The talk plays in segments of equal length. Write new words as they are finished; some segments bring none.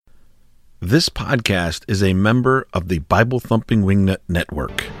This podcast is a member of the Bible Thumping Wingnut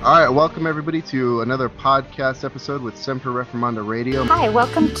Network. All right, welcome everybody to another podcast episode with Semper Reformanda Radio. Hi,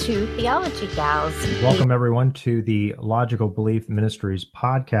 welcome to Theology Gals. Welcome everyone to the Logical Belief Ministries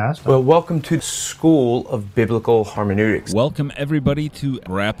podcast. Well, welcome to the School of Biblical Hermeneutics. Welcome everybody to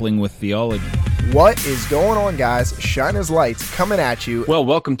Grappling with Theology. What is going on, guys? Shine as lights coming at you. Well,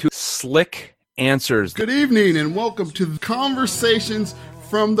 welcome to Slick Answers. Good evening and welcome to Conversations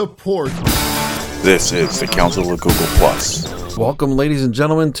from the Porch. This is the Council of Google Plus. Welcome, ladies and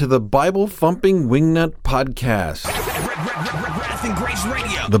gentlemen, to the Bible Thumping Wingnut Podcast.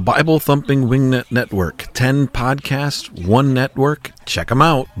 The Bible Thumping Wingnut Network. 10 podcasts, 1 network. Check them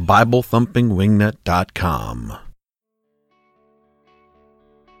out. BibleThumpingWingnut.com.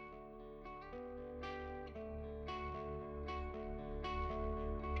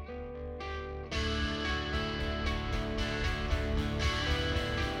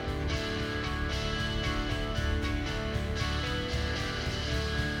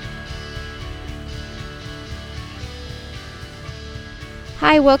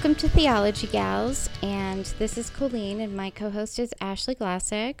 Hi, welcome to Theology Gals, and this is Colleen, and my co-host is Ashley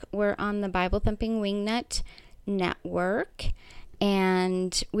Glassick. We're on the Bible Thumping Wingnut Network,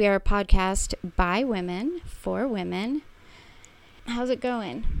 and we are a podcast by women, for women. How's it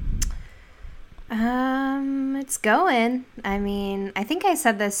going? It's going. I mean, I think I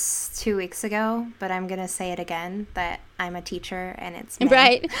said this 2 weeks ago, but I'm going to say it again, that I'm a teacher and it's May.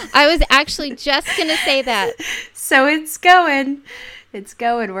 Right. I was actually just going to say that. So it's going. It's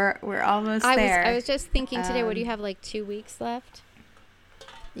going. We're almost there. I was just thinking today, what do you have, like 2 weeks left?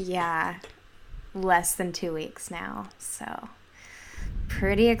 Yeah. Less than 2 weeks now. So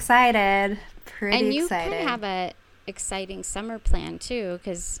pretty excited. And you kind of have a exciting summer plan too,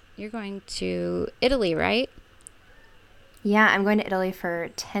 because you're going to Italy, right? Yeah, I'm going to Italy for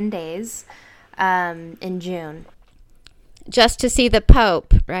 10 days in June. Just to see the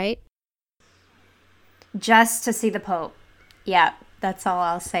Pope, right? Just to see the Pope. Yeah, that's all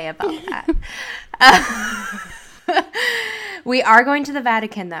I'll say about that. We are going to the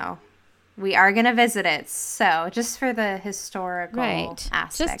Vatican, though. We are going to visit it. So just for the historical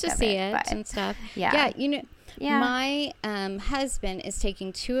aspect just to see it and stuff. Yeah. My husband is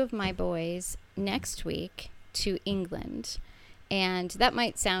taking 2 of my boys next week to England. And that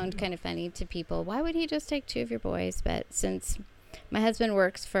might sound kind of funny to people. Why would he just take 2 of your boys? But since my husband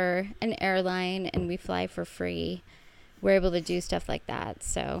works for an airline and we fly for free, we're able to do stuff like that.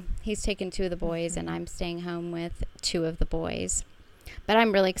 So he's taking 2 of the boys, and I'm staying home with 2 of the boys. But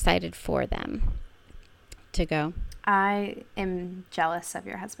I'm really excited for them to go. I am jealous of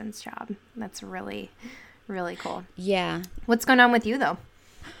your husband's job. That's really, really cool. Yeah. What's going on with you, though?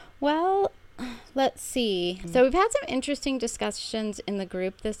 Well, let's see. So we've had some interesting discussions in the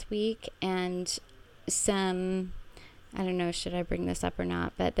group this week, and some, I don't know, should I bring this up or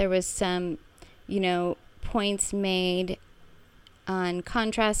not, but there was some, points made on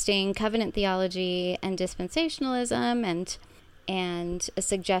contrasting covenant theology and dispensationalism, and a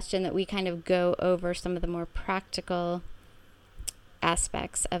suggestion that we kind of go over some of the more practical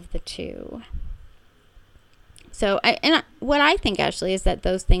aspects of the two. So, what I think, Ashley, is that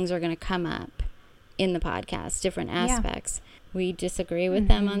those things are going to come up in the podcast, different aspects. Yeah. We disagree with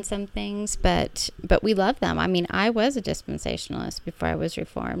them on some things, but we love them. I mean, I was a dispensationalist before I was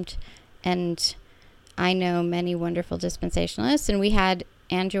Reformed, and I know many wonderful dispensationalists, and we had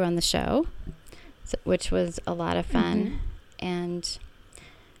Andrew on the show, which was a lot of fun.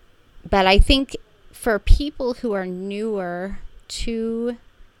 But I think for people who are newer to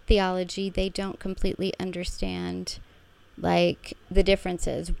theology, they don't completely understand, like, the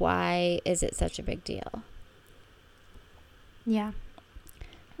differences. Why is it such a big deal? Yeah,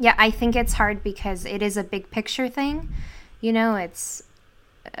 I think it's hard because it is a big picture thing. It's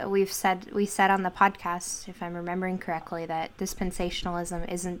we said on the podcast, if I'm remembering correctly, that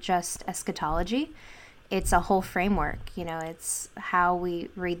dispensationalism isn't just eschatology. It's a whole framework. It's how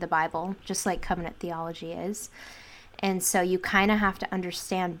we read the Bible, just like covenant theology is. And so you kind of have to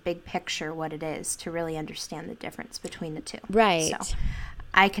understand big picture what it is to really understand the difference between the two. Right. So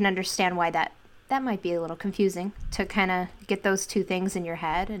I can understand why that might be a little confusing to kind of get those 2 things in your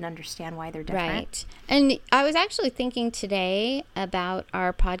head and understand why they're different. Right. And I was actually thinking today about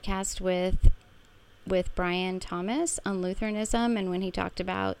our podcast with Brian Thomas on Lutheranism, and when he talked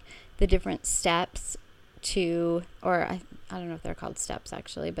about the different steps to, or I don't know if they're called steps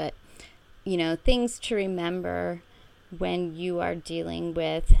actually, but things to remember when you are dealing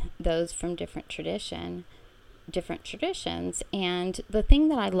with those from different traditions. And the thing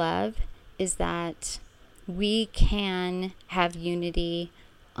that I love is that we can have unity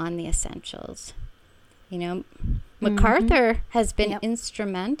on the essentials. You know, MacArthur has been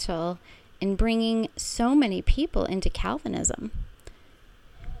instrumental in bringing so many people into Calvinism.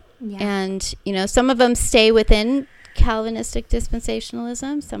 Yeah. And, you know, some of them stay within Calvinistic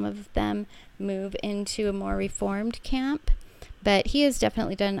dispensationalism. Some of them move into a more reformed camp. But he has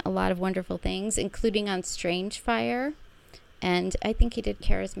definitely done a lot of wonderful things, including on Strange Fire. And I think he did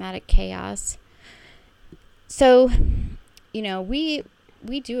Charismatic Chaos. So, you know, we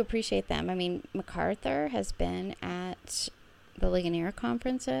do appreciate them. I mean, MacArthur has been at the Ligonier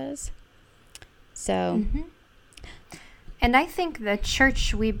conferences. So. And I think the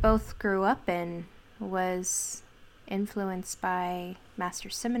church we both grew up in was influenced by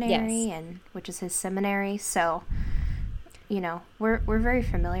Master's Seminary, and which is his seminary. So, you know, we're very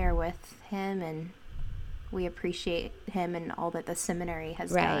familiar with him, and we appreciate him and all that the seminary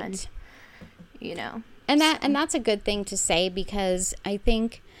has done. You know. And that's a good thing to say, because I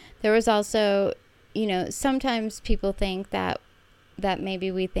think there was also, you know, sometimes people think that maybe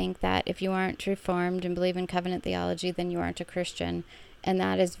we think that if you aren't Reformed and believe in covenant theology, then you aren't a Christian, and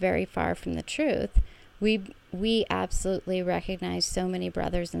that is very far from the truth. We absolutely recognize so many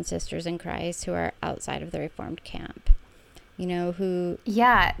brothers and sisters in Christ who are outside of the Reformed camp, you know, who...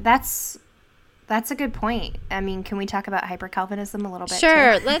 Yeah, that's a good point. I mean, can we talk about hyper-Calvinism a little bit?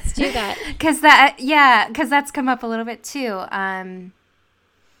 Sure, let's do that. Because that's come up a little bit too.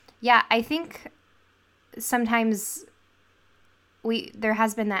 Yeah, I think sometimes there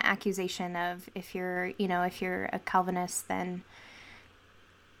has been that accusation of if you're a Calvinist, then,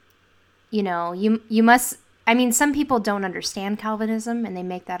 you know, you must, I mean, some people don't understand Calvinism, and they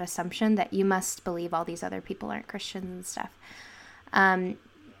make that assumption that you must believe all these other people aren't Christians and stuff.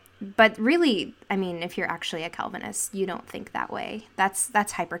 But really, I mean, if you're actually a Calvinist, you don't think that way. That's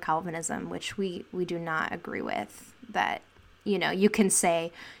hyper-Calvinism, which we do not agree with. That, you know, you can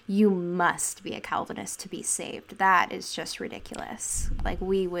say you must be a Calvinist to be saved. That is just ridiculous. Like,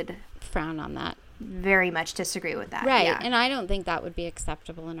 we would frown on that. Very much disagree with that. Right, yeah. And I don't think that would be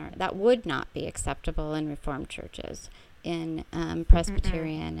acceptable that would not be acceptable in Reformed churches, in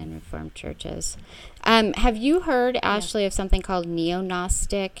Presbyterian and Reformed churches. Have you heard, Ashley, of something called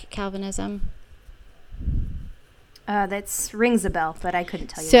neo-Gnostic Calvinism? That rings a bell, but I couldn't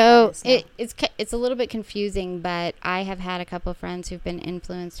tell you. So what that is now. it's a little bit confusing, but I have had a couple of friends who've been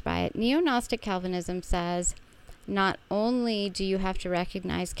influenced by it. Neo-Gnostic Calvinism says not only do you have to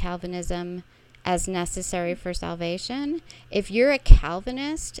recognize Calvinism as necessary for salvation, if you're a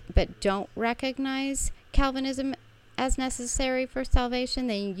Calvinist but don't recognize Calvinism as necessary for salvation,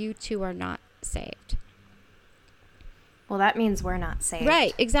 then you too are not saved. Well, that means we're not saved.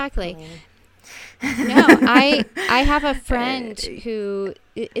 Right, exactly. No, I have a friend who,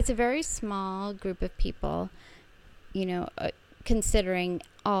 it's a very small group of people, you know, considering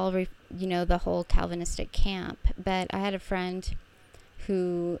all, you know, the whole Calvinistic camp. But I had a friend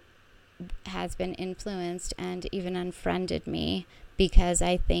who has been influenced and even unfriended me because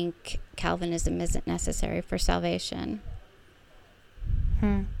I think Calvinism isn't necessary for salvation.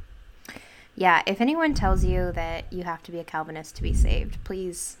 Yeah, if anyone tells you that you have to be a Calvinist to be saved,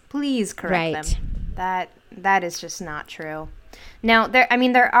 please correct them. That is just not true. Now, there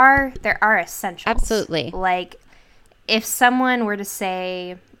are essentials. Absolutely. Like, if someone were to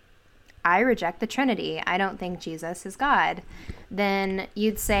say, I reject the Trinity, I don't think Jesus is God, then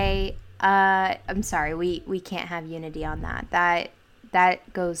you'd say, I'm sorry, we can't have unity on that.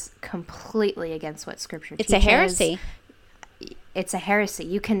 That goes completely against what Scripture teaches. It's a heresy. It's a heresy.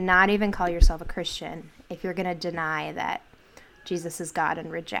 You cannot even call yourself a Christian if you're going to deny that Jesus is God and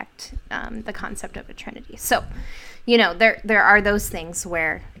reject the concept of a Trinity. So, you know, there are those things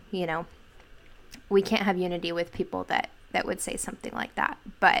where, you know, we can't have unity with people that would say something like that.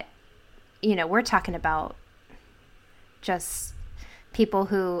 But, you know, we're talking about just people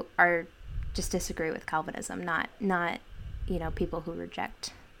who are just disagree with Calvinism, not you know, people who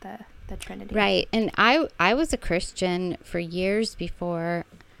reject the Trinity. Right. And I was a Christian for years before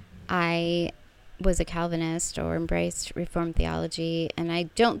I was a Calvinist or embraced Reformed theology. And I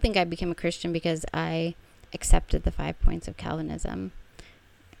don't think I became a Christian because I accepted the 5 points of Calvinism.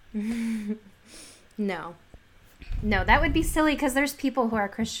 No, that would be silly, because there's people who are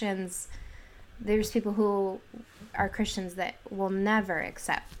Christians. There's people who are Christians that will never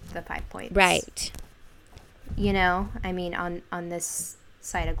accept the 5 points. Right. You know, I mean, on this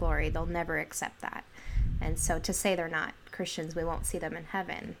side of glory, they'll never accept that. And so to say they're not Christians, we won't see them in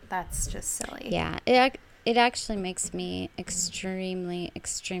heaven. That's just silly. Yeah, it actually makes me extremely,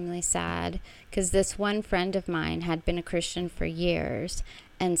 extremely sad, because this one friend of mine had been a Christian for years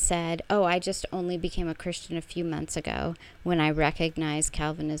and said, oh, I just only became a Christian a few months ago when I recognized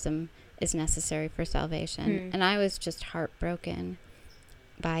Calvinism is necessary for salvation. And I was just heartbroken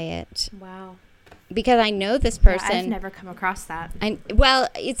by it. Wow. Because I know this person. Yeah, I've never come across that. Well,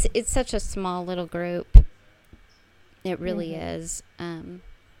 it's such a small little group. It really is. And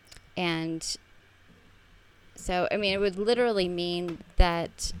so, I mean, it would literally mean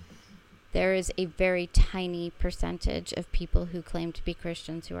that there is a very tiny percentage of people who claim to be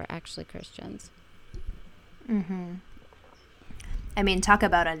Christians who are actually Christians. I mean, talk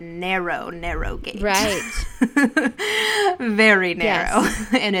about a narrow gate. Right. Very narrow.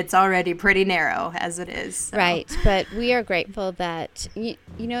 Yes. And it's already pretty narrow as it is. So. Right. But we are grateful that, you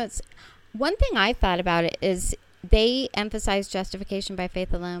know, it's one thing I thought about it is they emphasize justification by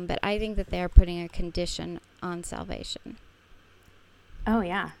faith alone, but I think that they are putting a condition on salvation. Oh,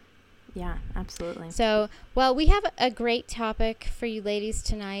 yeah. Yeah, absolutely. So, well, we have a great topic for you ladies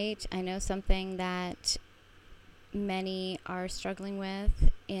tonight. I know something that many are struggling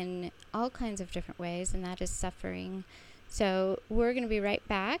with in all kinds of different ways, and that is suffering. So we're going to be right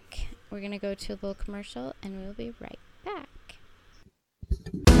back. We're going to go to a little commercial, and we'll be right back.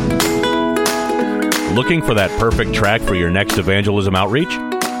 Looking for that perfect track for your next evangelism outreach?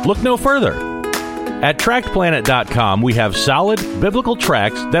 Look no further. At TractPlanet.com, we have solid biblical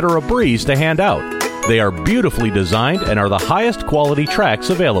tracts that are a breeze to hand out. They are beautifully designed and are the highest quality tracts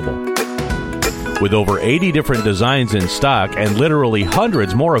available. With over 80 different designs in stock and literally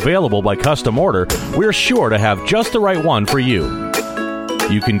hundreds more available by custom order, we're sure to have just the right one for you.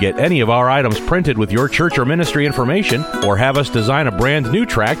 You can get any of our items printed with your church or ministry information, or have us design a brand new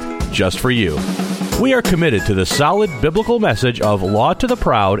tract just for you. We are committed to the solid biblical message of law to the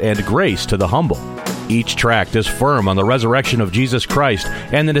proud and grace to the humble. Each tract is firm on the resurrection of Jesus Christ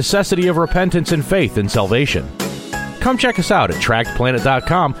and the necessity of repentance and faith in salvation. Come check us out at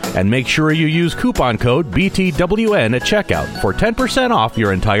TractPlanet.com and make sure you use coupon code BTWN at checkout for 10% off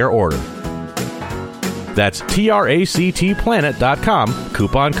your entire order. That's TractPlanet.com,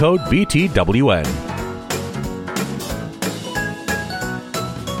 coupon code BTWN.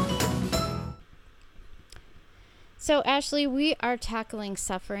 So, Ashley, we are tackling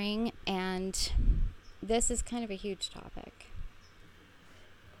suffering, and this is kind of a huge topic.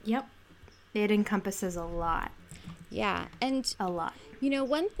 Yep. It encompasses a lot. Yeah, and a lot. You know,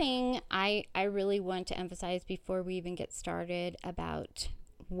 one thing I really want to emphasize before we even get started about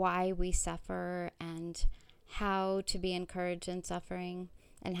why we suffer and how to be encouraged in suffering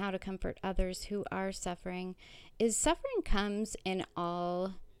and how to comfort others who are suffering is suffering comes in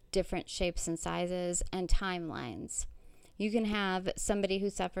all different shapes and sizes and timelines. You can have somebody who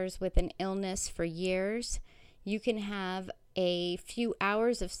suffers with an illness for years. You can have a few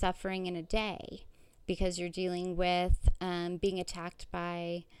hours of suffering in a day, because you're dealing with being attacked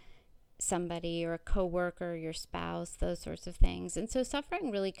by somebody or a coworker, your spouse, those sorts of things. And so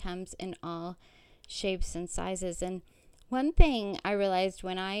suffering really comes in all shapes and sizes. And one thing I realized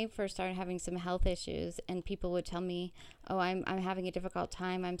when I first started having some health issues and people would tell me, oh, I'm having a difficult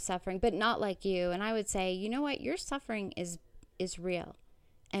time, I'm suffering, but not like you. And I would say, you know what, your suffering is real.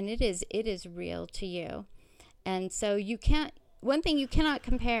 And it is real to you. And so one thing you cannot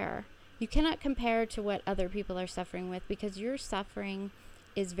compare. You cannot compare to what other people are suffering with, because your suffering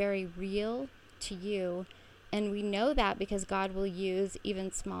is very real to you. And we know that because God will use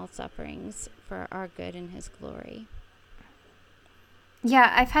even small sufferings for our good and His glory.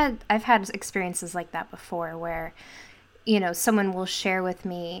 Yeah, I've had experiences like that before where, you know, someone will share with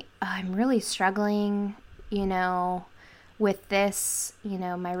me, oh, I'm really struggling, you know, with this, you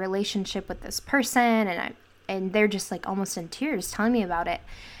know, my relationship with this person, and they're just like almost in tears telling me about it.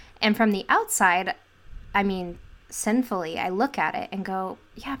 And from the outside, I mean, sinfully, I look at it and go,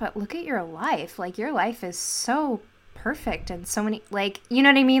 yeah, but look at your life. Like, your life is so perfect and so many, like, you know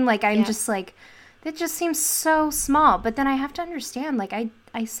what I mean? Like, I'm just like, that just seems so small. But then I have to understand, like, I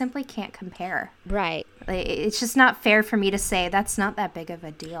simply can't compare. Right. Like, it's just not fair for me to say that's not that big of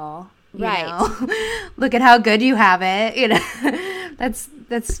a deal. Right. Look at how good you have it. You know, that's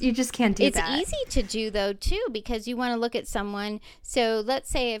you just can't do that. It's easy to do though too, because you want to look at someone. So let's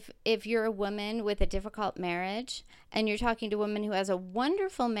say if you're a woman with a difficult marriage and you're talking to a woman who has a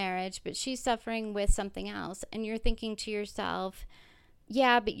wonderful marriage, but she's suffering with something else, and you're thinking to yourself,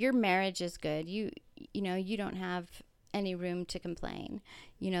 yeah, but your marriage is good. You know, you don't have any room to complain,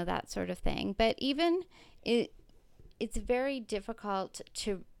 you know, that sort of thing. But even it's very difficult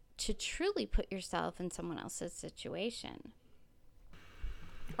to to truly put yourself in someone else's situation.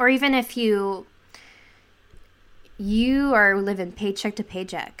 Or even if you are living paycheck to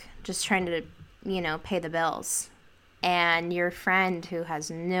paycheck, just trying to, pay the bills, and your friend who has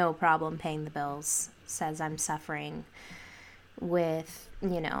no problem paying the bills says, I'm suffering with,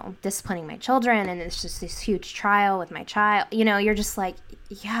 disciplining my children, and it's just this huge trial with my child, you're just like,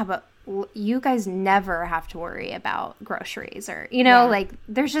 yeah, but you guys never have to worry about groceries or, like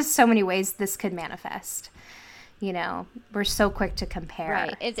there's just so many ways this could manifest. We're so quick to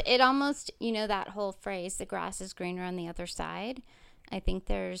compare. Right. It almost, that whole phrase, the grass is greener on the other side. I think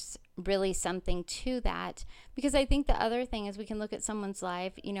there's really something to that, because I think the other thing is we can look at someone's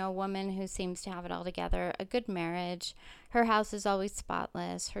life, a woman who seems to have it all together, a good marriage, her house is always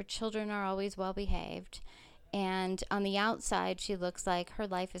spotless, her children are always well behaved, and on the outside she looks like her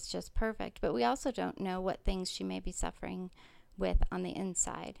life is just perfect, but we also don't know what things she may be suffering with on the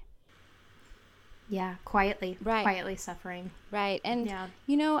inside. Yeah, quietly suffering. Right. And,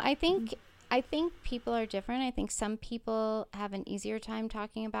 I think people are different. I think some people have an easier time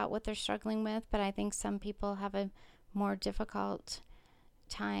talking about what they're struggling with, but I think some people have a more difficult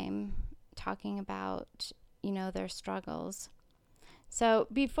time talking about, their struggles. So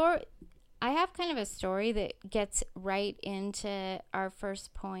I have kind of a story that gets right into our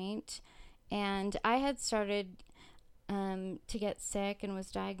first point, and I had started to get sick and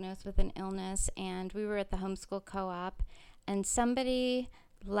was diagnosed with an illness, and we were at the homeschool co-op, and somebody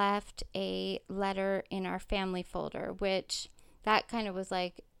left a letter in our family folder, which that kind of was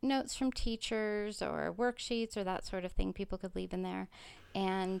like notes from teachers or worksheets or that sort of thing people could leave in there.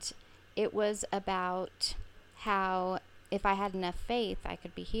 And it was about how if I had enough faith, I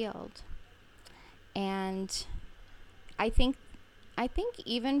could be healed. And I think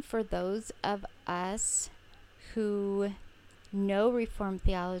even for those of us who know Reformed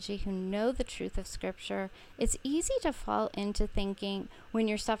theology, who know the truth of Scripture, it's easy to fall into thinking, when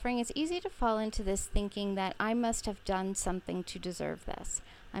you're suffering, it's easy to fall into this thinking that I must have done something to deserve this.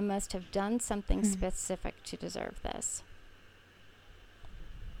 I must have done something specific to deserve this.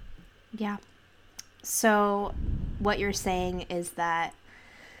 Yeah. So what you're saying is that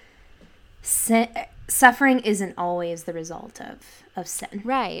suffering isn't always the result of sin.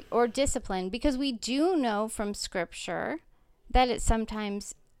 Right, or discipline, because we do know from Scripture that it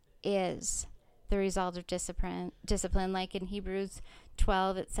sometimes is the result of discipline. Like in Hebrews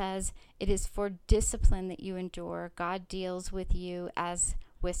 12, it says, it is for discipline that you endure. God deals with you as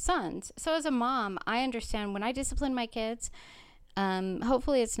with sons. So as a mom, I understand when I discipline my kids,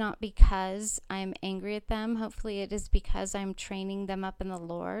 hopefully it's not because I'm angry at them. Hopefully it is because I'm training them up in the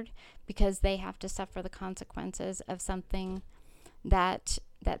Lord, because they have to suffer the consequences of something that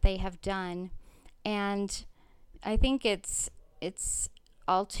they have done. And I think it's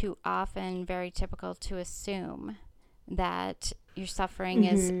all too often very typical to assume that your suffering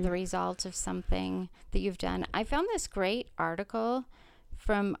is the result of something that you've done. I found this great article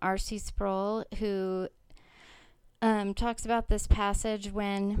from R.C. Sproul, who talks about this passage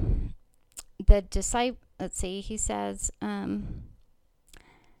when the disciple, he says, let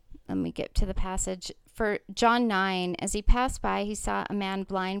me get to the passage. For John 9, as he passed by, he saw a man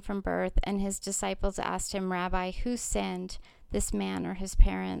blind from birth, and his disciples asked him, Rabbi, who sinned, this man or his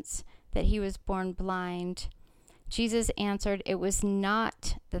parents, that he was born blind? Jesus answered, it was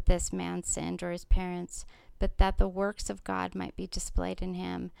not that this man sinned or his parents, but that the works of God might be displayed in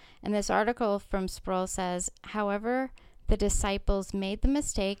him. And this article from Sproul says, however, the disciples made the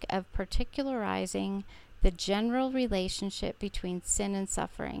mistake of particularizing the general relationship between sin and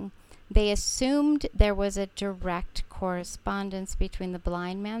suffering. They assumed there was a direct correspondence between the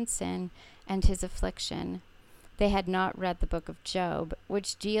blind man's sin and his affliction. They had not read the book of Job,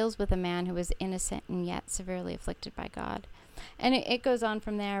 which deals with a man who was innocent and yet severely afflicted by God. And it goes on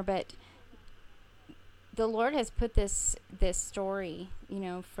from there, but the Lord has put this story,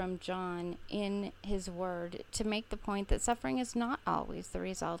 from John in his word to make the point that suffering is not always the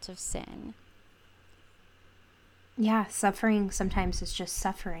result of sin. Yeah, suffering sometimes is just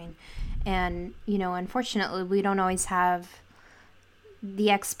suffering. And, unfortunately, we don't always have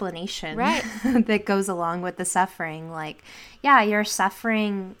the explanation that goes along with the suffering. Like, yeah, you're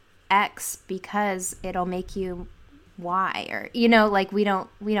suffering X because it'll make you Y, or, we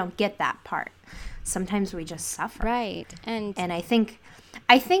don't get that part. Sometimes we just suffer. Right. And I think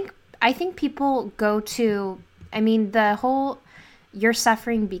people go to, the whole you're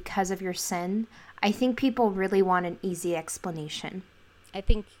suffering because of your sin. I think people really want an easy explanation. I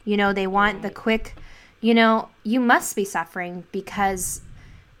think, they want the quick, you must be suffering because,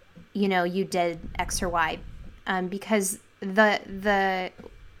 you did X or Y. Because the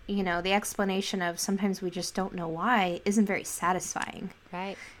the explanation of sometimes we just don't know why isn't very satisfying.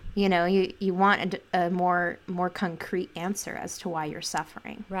 Right. You want a more concrete answer as to why you're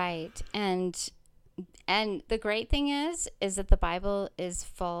suffering. Right. And the great thing is that the Bible is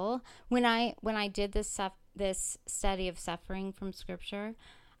full. When I did this study of suffering from Scripture,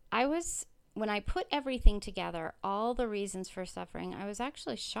 when I put everything together, all the reasons for suffering, I was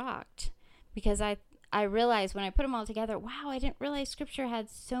actually shocked, because I realized when I put them all together, wow, I didn't realize Scripture had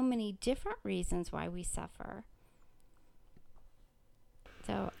so many different reasons why we suffer.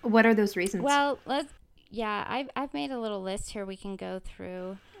 So, what are those reasons? Well, I've made a little list here we can go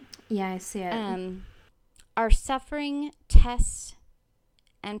through. Yeah, I see it. Our suffering tests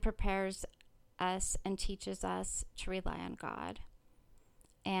and prepares us and teaches us to rely on God.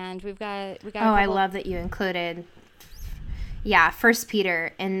 And we got. I love that you included. Yeah, 1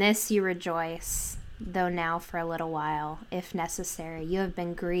 Peter, in this you rejoice, though now for a little while, if necessary, you have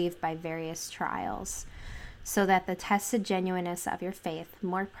been grieved by various trials, so that the tested genuineness of your faith,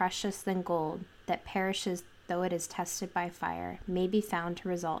 more precious than gold, that perishes though it is tested by fire, may be found to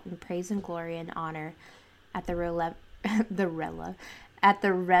result in praise and glory and honor at the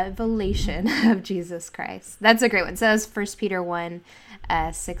revelation of Jesus Christ. That's a great one. So that was 1 Peter 1,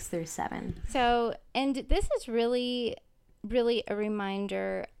 6 through 7. So, and this is really, really a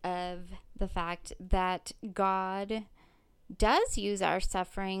reminder of the fact that God does use our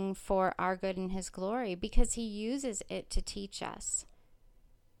suffering for our good and his glory, because he uses it to teach us.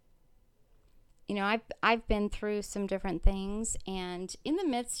 I've been through some different things, and in the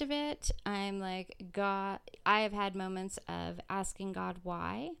midst of it, I'm like, God, I have had moments of asking God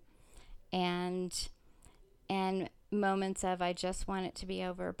why, and moments of I just want it to be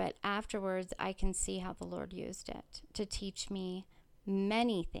over. But afterwards, I can see how the Lord used it to teach me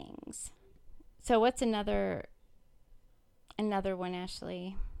many things. So what's another one,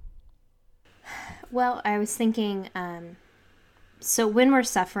 Ashley? Well, I was thinking, so when we're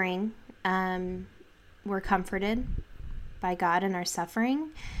suffering, we're comforted by God in our suffering.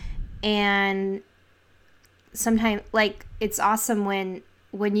 And sometimes, it's awesome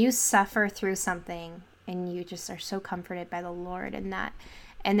when you suffer through something and you just are so comforted by the Lord in that.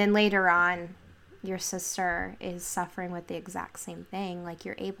 And then later on, your sister is suffering with the exact same thing.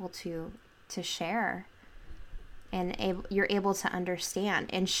 You're able to share, and you're able to understand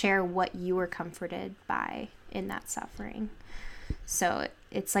and share what you were comforted by in that suffering. So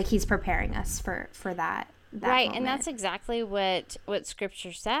it's like he's preparing us for that right moment. And that's exactly what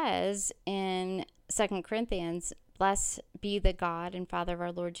Scripture says in 2 Corinthians. Blessed be the God and Father of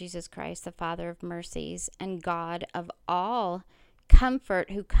our Lord Jesus Christ, the Father of mercies and God of all comfort,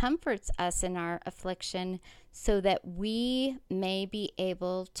 who comforts us in our affliction, so that we may be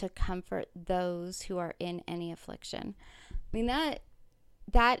able to comfort those who are in any affliction. I mean,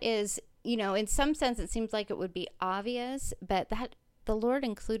 that is, in some sense it seems like it would be obvious, but that the Lord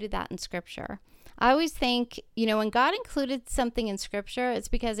included that in Scripture. I always think, when God included something in Scripture, it's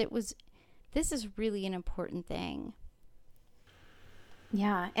because this is really an important thing.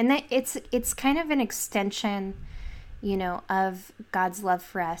 Yeah, and that it's kind of an extension, of God's love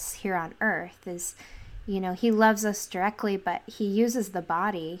for us here on earth. Is, he loves us directly, but he uses the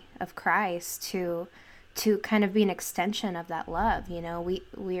body of Christ to kind of be an extension of that love.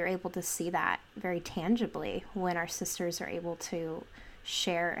 We are able to see that very tangibly when our sisters are able to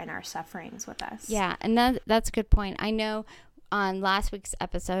share in our sufferings with us. Yeah, and that's a good point. I know on last week's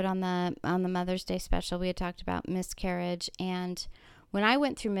episode on the Mother's Day special, we had talked about miscarriage, and when I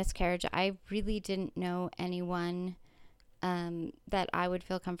went through miscarriage, I really didn't know anyone that I would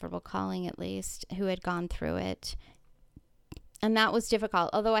feel comfortable calling, at least, who had gone through it. And that was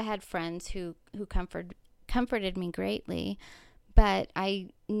difficult, although I had friends who comforted me greatly. But I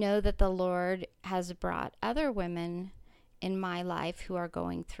know that the Lord has brought other women in my life who are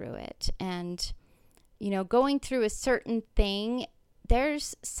going through it. And, going through a certain thing,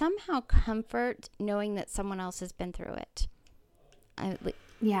 there's somehow comfort knowing that someone else has been through it.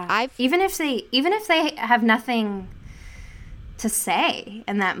 Even if they have nothing to say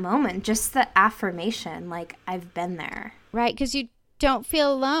in that moment, just the affirmation, I've been there. Right, because you don't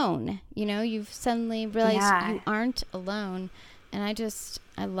feel alone. You've suddenly realized you aren't alone, and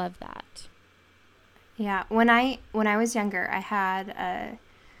I love that. Yeah, when I was younger, I had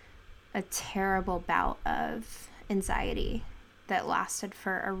a terrible bout of anxiety that lasted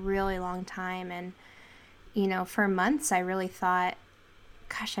for a really long time, and for months I really thought,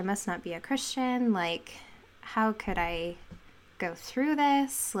 gosh, I must not be a Christian. How could I go through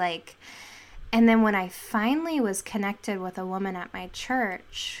this? And then when I finally was connected with a woman at my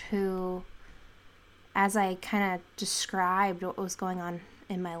church who, as I kind of described what was going on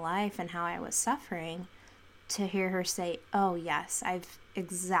in my life and how I was suffering, to hear her say, oh yes, I've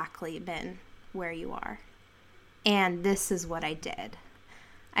exactly been where you are. And this is what I did.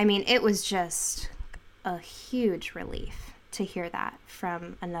 I mean, it was just a huge relief to hear that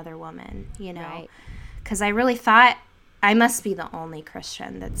from another woman, you know, Right. because I really thought I must be the only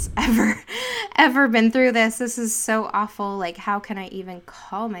Christian that's ever been through this. This is so awful. Like, how can I even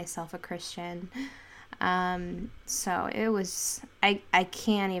call myself a Christian? So it was, I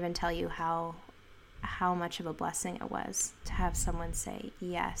can't even tell you how much of a blessing it was to have someone say,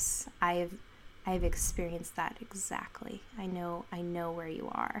 yes, I've experienced that exactly. I know where you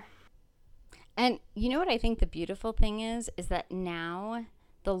are. And you know what I think the beautiful thing is that now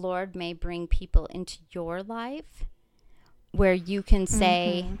the Lord may bring people into your life where you can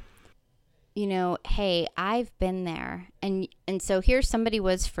say, you know, hey, I've been there. And so here somebody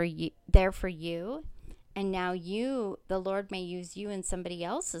was there for you. And now the Lord may use you in somebody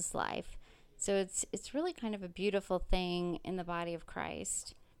else's life. So it's really kind of a beautiful thing in the body of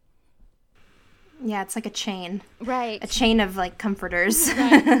Christ. Yeah, it's like a chain. Right. A chain of like comforters.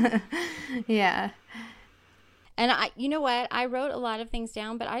 Right. Yeah. And you know what? I wrote a lot of things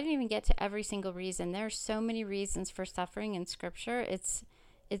down, but I didn't even get to every single reason. There are so many reasons for suffering in Scripture.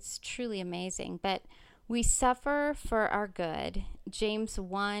 It's truly amazing. But we suffer for our good. James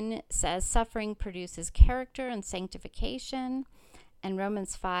 1 says suffering produces character and sanctification. And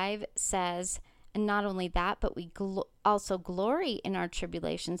Romans 5 says, and not only that, but we also glory in our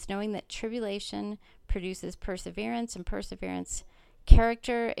tribulations, knowing that tribulation produces perseverance, and perseverance,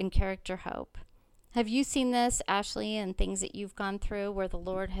 character, and character, hope. Have you seen this, Ashley, and things that you've gone through where the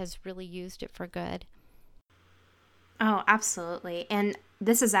Lord has really used it for good? Oh, absolutely. And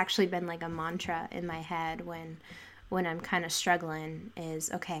this has actually been like a mantra in my head when I'm kind of struggling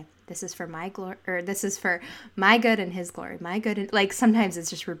is, okay, this is for my glory, or this is for my good and his glory, my good. And like, sometimes it's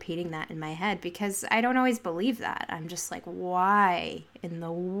just repeating that in my head because I don't always believe that. I'm just like, why in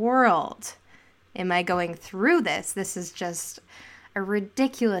the world am I going through this? This is just a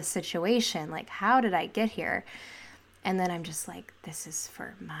ridiculous situation. Like, how did I get here? And then I'm just like, this is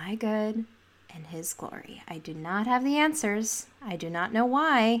for my good and his glory. I do not have the answers. I do not know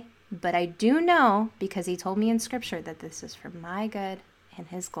why, but I do know because he told me in Scripture that this is for my good and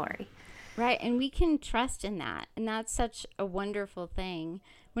his glory. Right, and we can trust in that, and that's such a wonderful thing.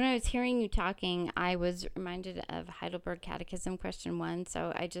 When I was hearing you talking, I was reminded of Heidelberg Catechism question 1,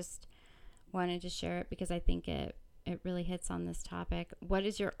 so I just wanted to share it because I think it really hits on this topic. What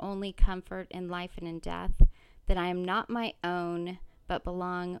is your only comfort in life and in death? That I am not my own, but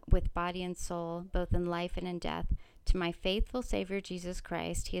belong with body and soul, both in life and in death, to my faithful Savior Jesus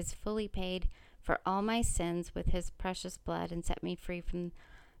Christ. He has fully paid for all my sins with his precious blood and set me free from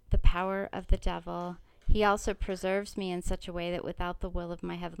the power of the devil. He also preserves me in such a way that without the will of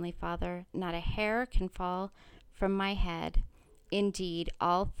my heavenly Father, not a hair can fall from my head. Indeed,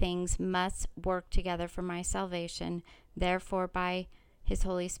 all things must work together for my salvation. Therefore, by his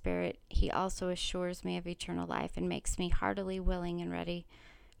Holy Spirit, he also assures me of eternal life and makes me heartily willing and ready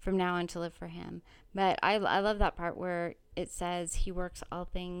from now on to live for him. But I love that part where it says he works all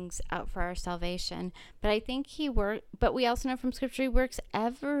things out for our salvation. But I think but we also know from Scripture he works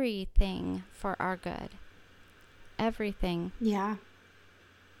everything for our good. Everything. Yeah.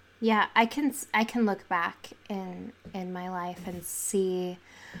 Yeah, I can look back in my life and see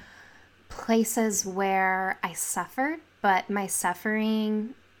places where I suffered, but my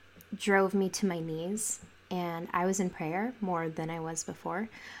suffering drove me to my knees, and I was in prayer more than I was before.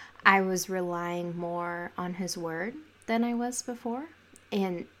 I was relying more on his word than I was before,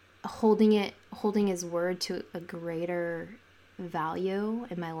 and holding his word to a greater value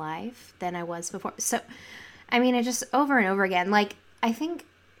in my life than I was before. So, I mean, it just over and over again, like, I think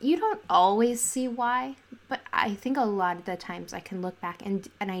you don't always see why, but I think a lot of the times I can look back and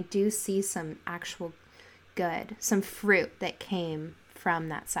I do see some actual good, some fruit that came from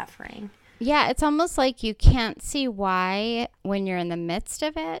that suffering. Yeah, it's almost like you can't see why when you're in the midst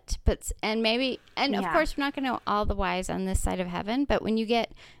of it, of course we're not going to know all the whys on this side of heaven, but when you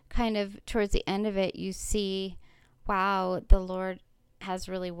get kind of towards the end of it, you see, wow, the Lord has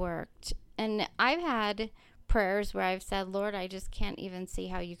really worked. And I've had prayers where I've said, Lord, I just can't even see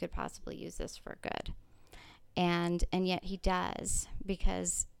how you could possibly use this for good. And yet he does,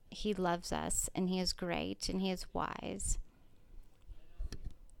 because he loves us and he is great and he is wise.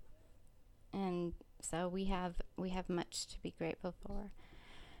 And so we have much to be grateful for.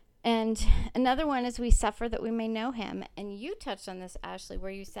 And another one is we suffer that we may know him. And you touched on this, Ashley,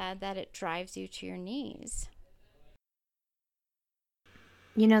 where you said that it drives you to your knees.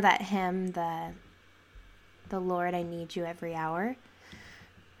 You know that hymn, the Lord, I need you every hour?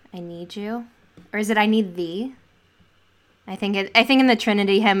 I need you. Or is it I need thee? I think in the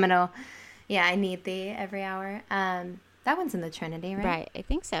Trinity hymnal, yeah, I need thee every hour. That one's in the Trinity, right? Right, I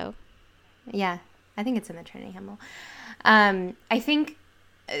think so. Yeah, I think it's in the Trinity hymnal. I think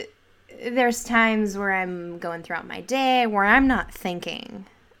there's times where I'm going throughout my day where I'm not thinking,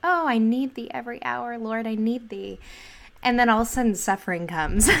 oh, I need thee every hour, Lord, I need thee. And then all of a sudden suffering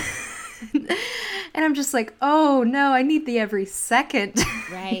comes. And I'm just like, oh no, I need thee every second.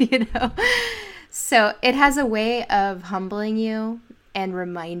 Right. You know? So it has a way of humbling you and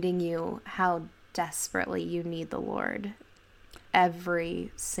reminding you how desperately you need the Lord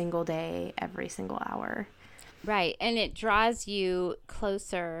every single day, every single hour. Right. And it draws you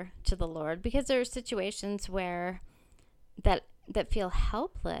closer to the Lord, because there are situations where that feel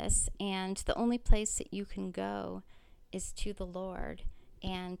helpless, and the only place that you can go is to the Lord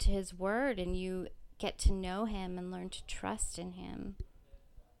and to his word, and you get to know him and learn to trust in him.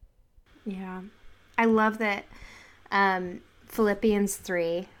 Yeah. I love that Philippians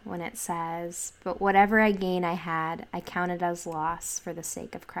 3, when it says, "But whatever I gain I had, I counted as loss for the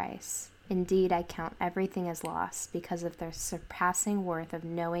sake of Christ. Indeed, I count everything as loss because of the surpassing worth of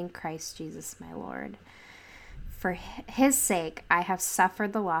knowing Christ Jesus my Lord. For his sake I have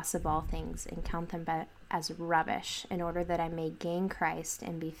suffered the loss of all things and count them as rubbish, in order that I may gain Christ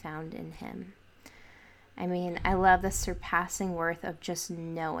and be found in him." I mean, I love the surpassing worth of just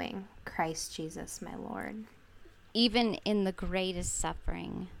knowing Christ Jesus my Lord. Even in the greatest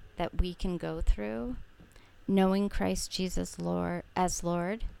suffering that we can go through, knowing Christ Jesus Lord as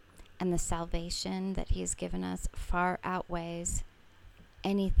Lord and the salvation that he has given us far outweighs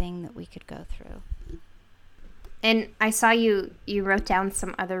anything that we could go through. And I saw you wrote down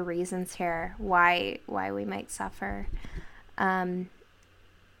some other reasons here why we might suffer.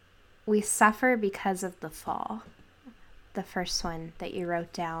 We suffer because of the fall. The first one that you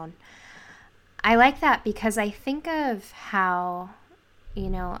wrote down. I like that because I think of how,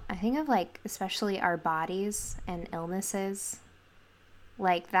 I think of like especially our bodies and illnesses.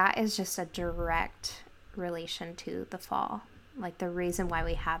 Like that is just a direct relation to the fall. Like the reason why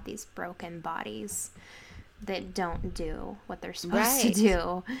we have these broken bodies that don't do what they're supposed to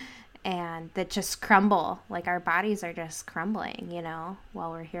do, and that just crumble. Like our bodies are just crumbling,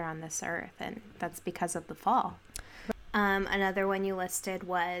 while we're here on this earth, and that's because of the fall. Another one you listed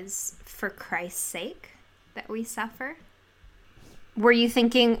was for Christ's sake that we suffer. Were you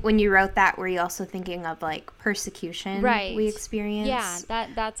thinking, when you wrote that, were you also thinking of like persecution we experience? Yeah,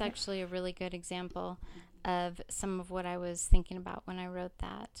 that's actually a really good example of some of what I was thinking about when I wrote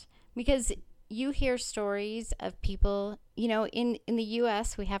that. Because you hear stories of people, in the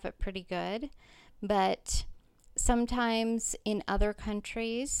U.S. we have it pretty good, but sometimes in other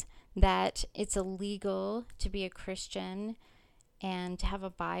countries that it's illegal to be a Christian and to have a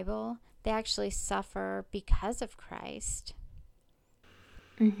Bible, they actually suffer because of Christ.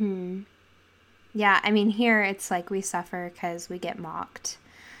 Mm-hmm. Yeah, I mean, here it's like we suffer because we get mocked,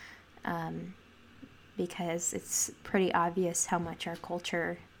 because it's pretty obvious how much our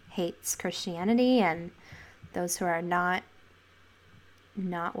culture hates Christianity and those who are not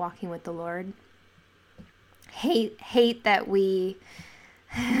walking with the Lord. Hate that we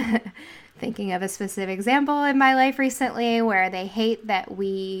thinking of a specific example in my life recently where they hate that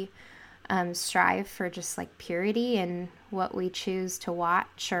we strive for just like purity in what we choose to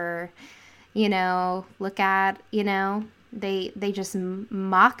watch or look at. They just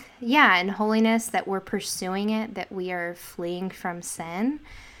mock and holiness, that we're pursuing it, that we are fleeing from sin,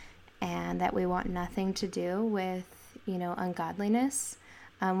 and that we want nothing to do with ungodliness.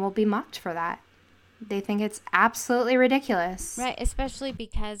 We'll be mocked for that. They think it's absolutely ridiculous. Right, especially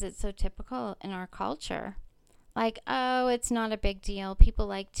because it's so typical in our culture. Like, oh, it's not a big deal. People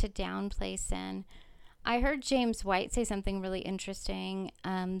like to downplay sin. I heard James White say something really interesting,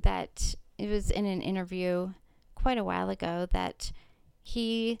 that it was in an interview quite a while ago, that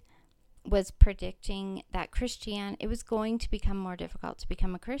he was predicting that it was going to become more difficult to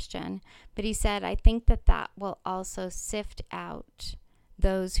become a Christian. But he said, I think that will also sift out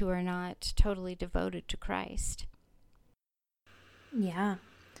those who are not totally devoted to Christ. Yeah.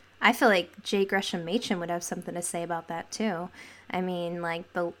 I feel like J. Gresham Machen would have something to say about that too. I mean,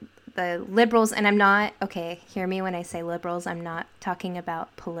 like the liberals, and I'm not, hear me when I say liberals, I'm not talking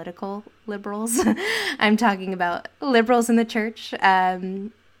about political liberals. I'm talking about liberals in the church.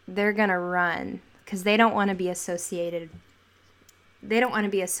 They're going to run because they don't want to be associated. They don't want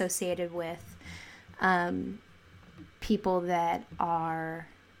to be associated with people that are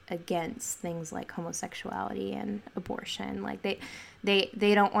against things like homosexuality and abortion. Like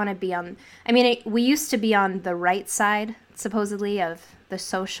they don't want to be on, we used to be on the right side supposedly of the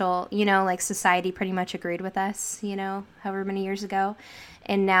social, like society pretty much agreed with us, however many years ago.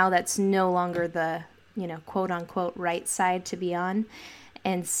 And now that's no longer the, quote unquote right side to be on.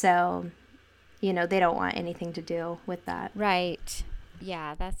 And so, they don't want anything to do with that. Right.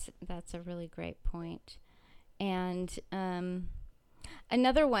 Yeah, that's a really great point. And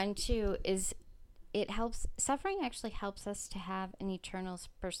another one too is suffering actually helps us to have an eternal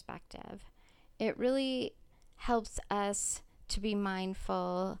perspective. It really helps us to be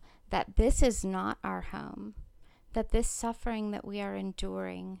mindful that this is not our home, that this suffering that we are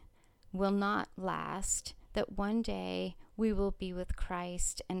enduring will not last, that one day we will be with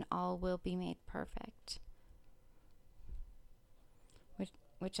Christ and all will be made perfect.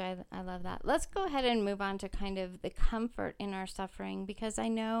 Which I love that. Let's go ahead and move on to kind of the comfort in our suffering, because I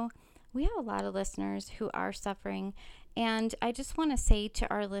know we have a lot of listeners who are suffering. And I just want to say to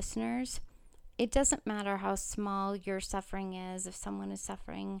our listeners, it doesn't matter how small your suffering is. If someone is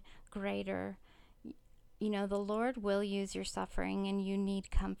suffering greater, the Lord will use your suffering, and you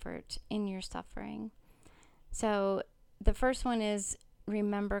need comfort in your suffering. So the first one is,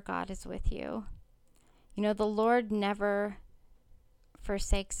 remember God is with you. The Lord never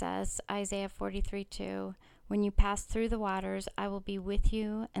forsakes us. Isaiah 43:2. When you pass through the waters, I will be with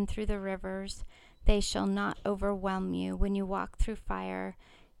you, and through the rivers, they shall not overwhelm you. When you walk through fire,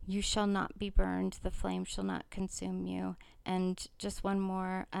 you shall not be burned. The flame shall not consume you. And just one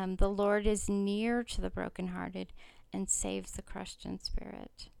more. The Lord is near to the brokenhearted and saves the crushed in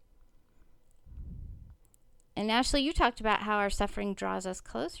spirit. And Ashley, you talked about how our suffering draws us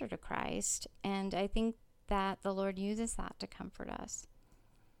closer to Christ. And I think that the Lord uses that to comfort us.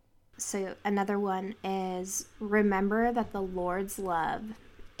 So another one is, remember that the Lord's love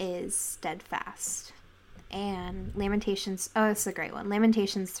is steadfast. And Lamentations, this is a great one.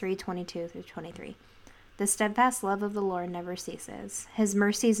 Lamentations 3:22-23. The steadfast love of the Lord never ceases. His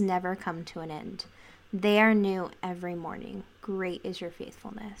mercies never come to an end. They are new every morning. Great is your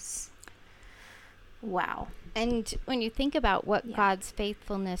faithfulness. Wow. And when you think about what God's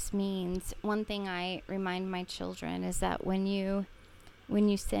faithfulness means, one thing I remind my children is that when you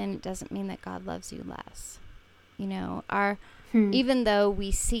sin, it doesn't mean that God loves you less. Even though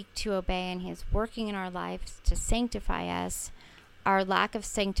we seek to obey and He is working in our lives to sanctify us, our lack of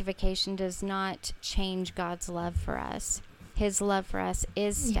sanctification does not change God's love for us. His love for us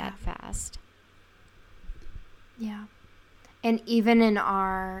is steadfast. Yeah. And even in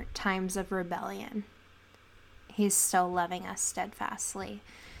our times of rebellion, He's still loving us steadfastly.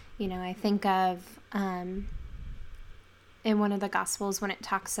 I think of in one of the Gospels when it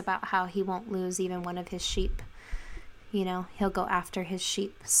talks about how He won't lose even one of His sheep. He'll go after His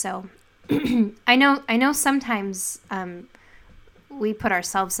sheep. So I know sometimes we put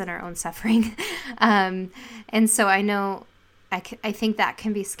ourselves in our own suffering. And so I think that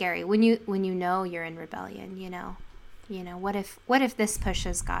can be scary when you know you're in rebellion, what if this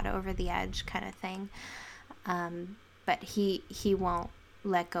pushes God over the edge kind of thing. But he won't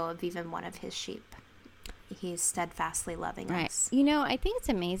let go of even one of His sheep. He's steadfastly loving us. I think it's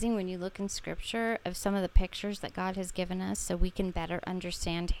amazing when you look in Scripture of some of the pictures that God has given us so we can better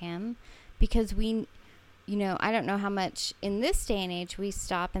understand Him, because I don't know how much in this day and age we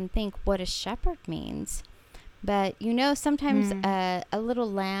stop and think what a shepherd means. But, sometimes a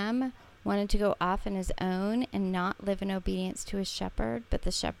little lamb wanted to go off on his own and not live in obedience to his shepherd, but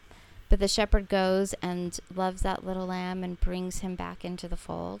the shepherd goes and loves that little lamb and brings him back into the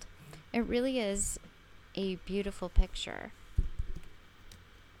fold. It really is a beautiful picture.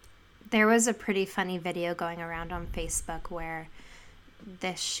 There was a pretty funny video going around on Facebook where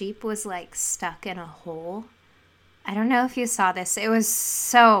the sheep was stuck in a hole. I don't know if you saw this. It was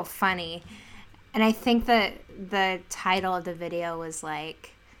so funny. And I think that the title of the video was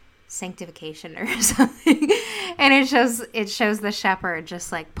sanctification or something. And it shows the shepherd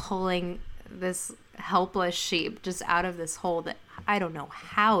just pulling this helpless sheep just out of this hole that I don't know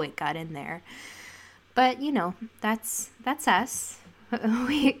how it got in there. But that's us.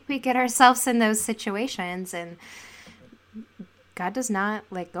 We get ourselves in those situations, and God does not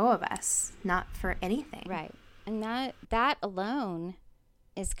let go of us, not for anything. Right. And that alone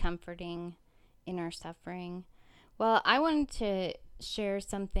is comforting in our suffering. Well, I wanted to share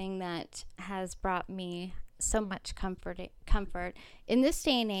something that has brought me so much comfort. In this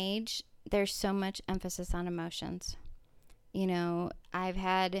day and age, there's so much emphasis on emotions.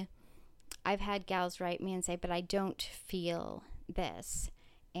 I've had gals write me and say, but I don't feel this.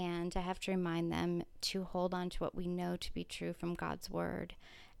 And I have to remind them to hold on to what we know to be true from God's word.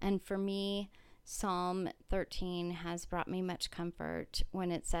 And for me, Psalm 13 has brought me much comfort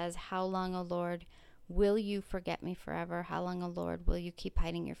when it says, how long, O Lord, will you forget me forever? How long, O Lord, will you keep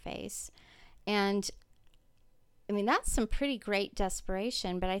hiding your face? And I mean, that's some pretty great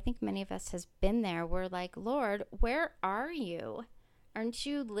desperation, but I think many of us has been there. We're like, Lord, where are you? Aren't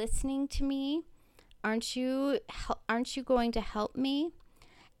you listening to me? Aren't you going to help me?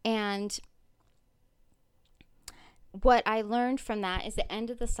 And what I learned from that is the end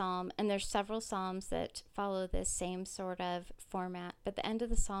of the psalm, and there's several psalms that follow this same sort of format, but the end of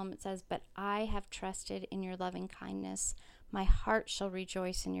the psalm, it says, but I have trusted in your loving kindness. My heart shall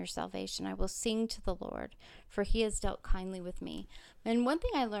rejoice in your salvation. I will sing to the Lord, for he has dealt kindly with me. And one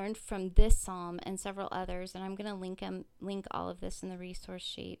thing I learned from this psalm and several others, and I'm going to link all of this in the resource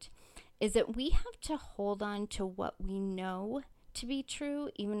sheet, is that we have to hold on to what we know to be true,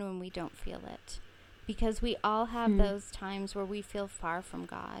 even when we don't feel it. Because we all have those times where we feel far from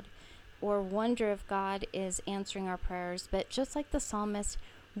God or wonder if God is answering our prayers. But just like the psalmist,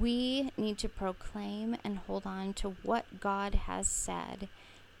 we need to proclaim and hold on to what God has said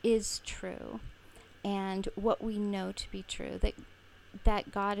is true and what we know to be true,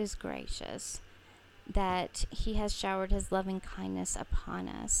 that God is gracious, that he has showered his loving kindness upon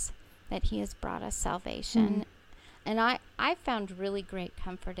us, that he has brought us salvation. And I found really great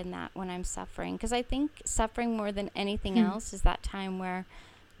comfort in that when I'm suffering, because I think suffering more than anything else is that time where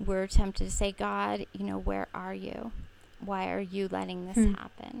we're tempted to say, God, where are you? Why are you letting this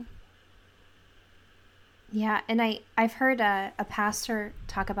happen? Yeah, and I've heard a pastor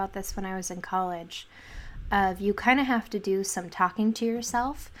talk about this when I was in college, of you kind of have to do some talking to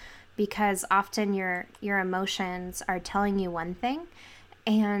yourself, because often your emotions are telling you one thing,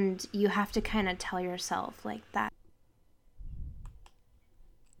 and you have to kind of tell yourself like that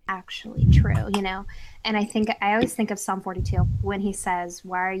actually true, And I always think of Psalm 42 when he says,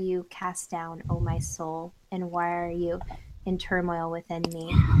 why are you cast down, O my soul, and why are you in turmoil within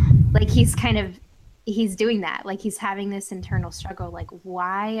me? Like he's doing that, like he's having this internal struggle, like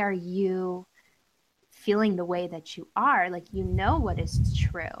why are you feeling the way that you are? Like what is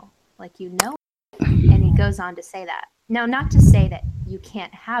true, like and he goes on to say that. Now, not to say that you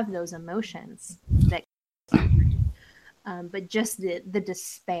can't have those emotions that but just the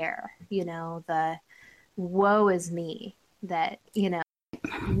despair, the woe is me, that,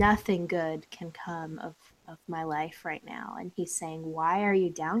 nothing good can come of my life right now. And he's saying, why are you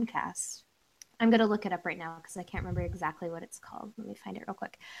downcast? I'm going to look it up right now because I can't remember exactly what it's called. Let me find it real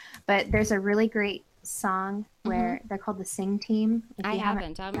quick. But there's a really great song where they're called the Sing Team. I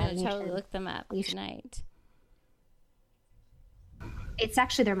haven't. I'm going to totally look them up tonight. It's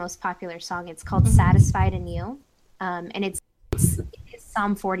actually their most popular song. It's called Satisfied in You. And it's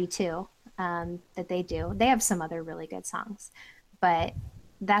Psalm 42 that they do. They have some other really good songs, but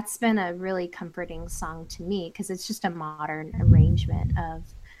that's been a really comforting song to me because it's just a modern arrangement of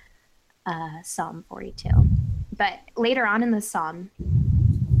Psalm 42. But later on in the psalm,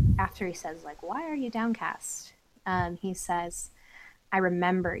 after he says, like, why are you downcast? He says, I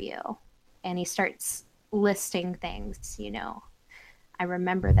remember you. And he starts listing things, I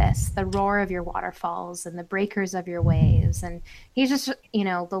remember this, the roar of your waterfalls and the breakers of your waves. And he's just,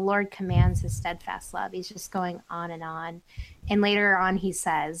 the Lord commands his steadfast love. He's just going on. And later on he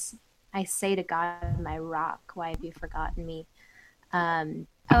says, I say to God, my rock, why have you forgotten me?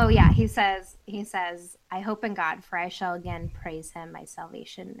 He says, I hope in God, for I shall again praise him, my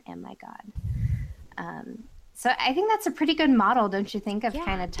salvation and my God. So I think that's a pretty good model, don't you think, of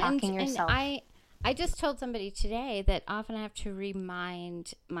kind of talking yourself. And I just told somebody today that often I have to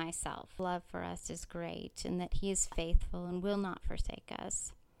remind myself love for us is great and that he is faithful and will not forsake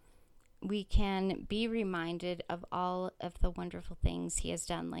us. We can be reminded of all of the wonderful things he has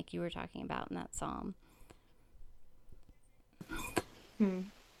done, like you were talking about in that psalm.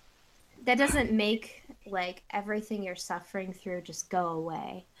 That doesn't make like everything you're suffering through just go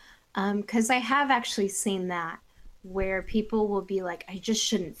away. Because I have actually seen that where people will be like, I just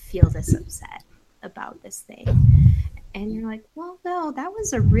shouldn't feel this upset about this thing. And you're like, well, no, that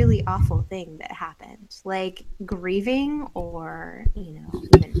was a really awful thing that happened. Like grieving or, even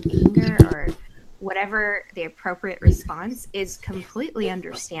anger or whatever the appropriate response is completely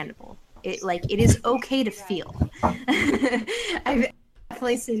understandable. It is okay to feel. I've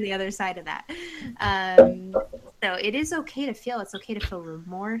definitely seen the other side of that. So it is okay to feel. It's okay to feel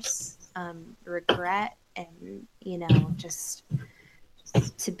remorse, regret, and, just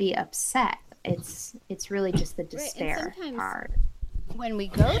to be upset. It's really just the despair part. When we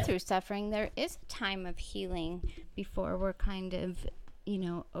go through suffering, there is a time of healing before we're kind of,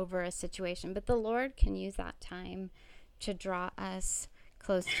 over a situation. But the Lord can use that time to draw us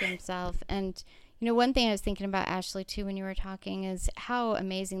close to himself. And, one thing I was thinking about, Ashley, too, when you were talking is how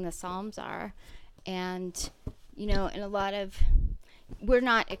amazing the Psalms are. And, you know, in a lot of, we're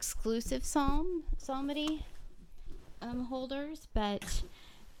not exclusive psalmody holders, but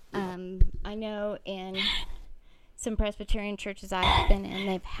I know in some Presbyterian churches I've been in,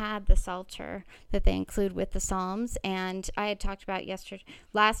 they've had the Psalter that they include with the Psalms. And I had talked about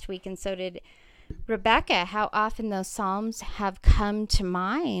last week, and so did Rebecca, how often those Psalms have come to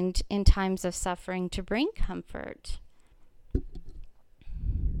mind in times of suffering to bring comfort.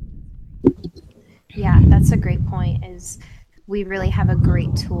 Yeah, that's a great point, is we really have a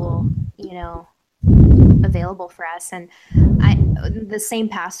great tool, you know, available for us. And the same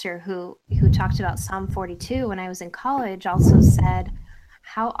pastor who talked about Psalm 42 when I was in college also said,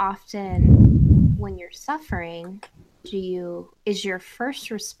 how often when you're suffering is your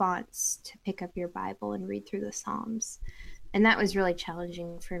first response to pick up your Bible and read through the Psalms? And that was really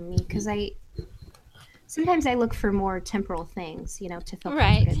challenging for me, because sometimes I look for more temporal things, you know, to feel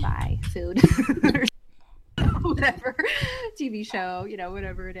comforted by, food or whatever, TV show, you know,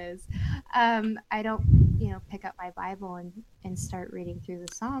 whatever it is. I don't, you know, pick up my Bible and start reading through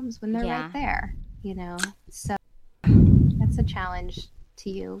the Psalms when they're right there, you know. So that's a challenge to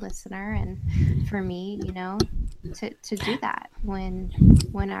you, listener, and for me, you know, to do that when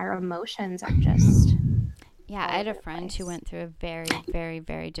our emotions are just... Yeah, I had a friend who went through a very, very,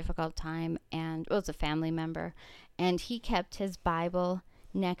 very difficult time, and it was a family member, and he kept his Bible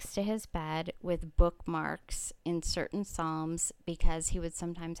next to his bed with bookmarks in certain Psalms, because he would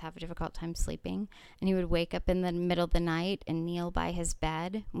sometimes have a difficult time sleeping, and he would wake up in the middle of the night and kneel by his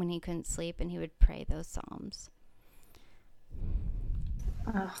bed when he couldn't sleep, and he would pray those Psalms.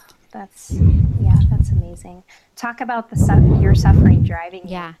 Oh, that's amazing. Talk about your suffering driving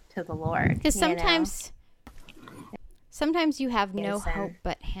you to the Lord. Because sometimes you have no hope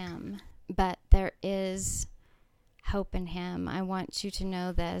but Him, but there is hope in Him. I want you to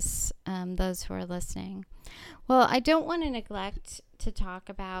know this, those who are listening. Well, I don't want to neglect to talk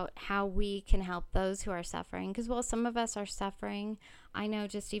about how we can help those who are suffering, because while some of us are suffering, I know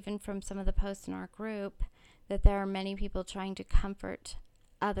just even from some of the posts in our group that there are many people trying to comfort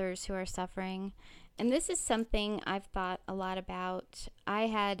others who are suffering. And this is something I've thought a lot about. I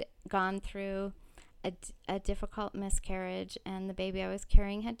had gone through a difficult miscarriage, and the baby I was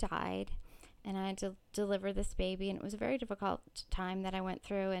carrying had died, and I had to deliver this baby, and it was a very difficult time that I went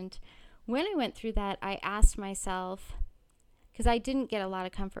through. And when I went through that, I asked myself, because I didn't get a lot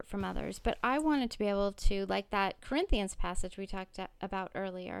of comfort from others, but I wanted to be able to, like that Corinthians passage we talked about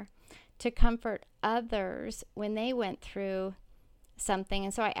earlier, to comfort others when they went through something.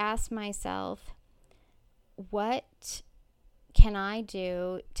 And so I asked myself, what can I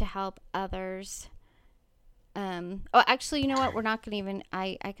do to help others? Actually, you know what? We're not going to even,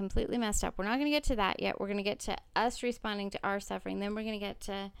 I completely messed up. We're not going to get to that yet. We're going to get to us responding to our suffering. Then we're going to get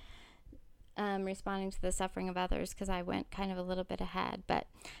to responding to the suffering of others, because I went kind of a little bit ahead. But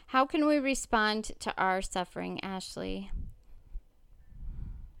how can we respond to our suffering, Ashley?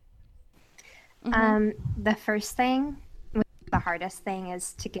 The first thing, the hardest thing,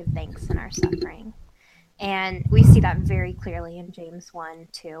 is to give thanks in our suffering. And we see that very clearly in James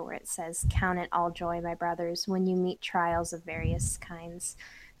 1:2, where it says, "Count it all joy, my brothers, when you meet trials of various kinds,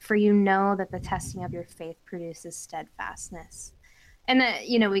 for you know that the testing of your faith produces steadfastness." And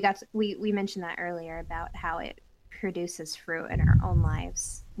you know, we mentioned that earlier about how it produces fruit in our own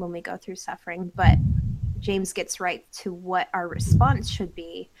lives when we go through suffering. But James gets right to what our response should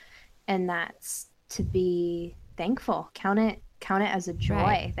be, and that's to be thankful. Count it as a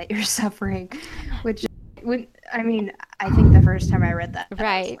joy that you're suffering, which, I think the first time I read that,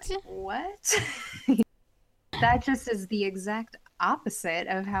 I was like, what? That just is the exact opposite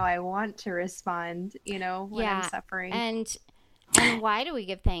of how I want to respond, you know, when I'm suffering. And why do we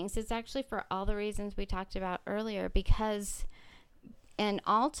give thanks? It's actually for all the reasons we talked about earlier, and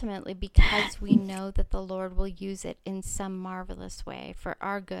ultimately because we know that the Lord will use it in some marvelous way for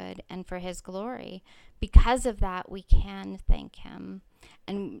our good and for His glory. Because of that, we can thank Him,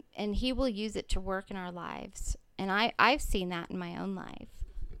 and He will use it to work in our lives. And I've seen that in my own life.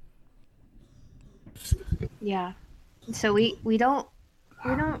 Yeah. So we don't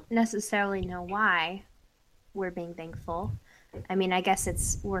necessarily know why we're being thankful. I mean, I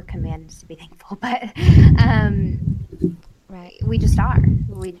guess we're commanded to be thankful, but we just are.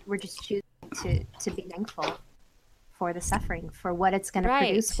 We're just choosing to be thankful for the suffering, for what it's going to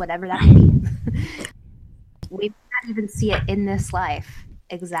produce, whatever that may be. We can't even see it in this life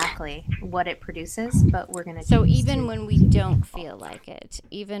exactly what it produces, but we're going to. So even when we don't feel like it,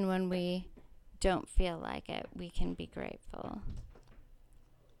 we can be grateful.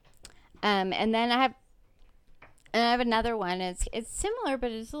 And then And I have another one. It's similar,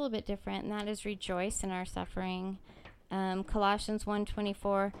 but it's a little bit different, and that is rejoice in our suffering. Colossians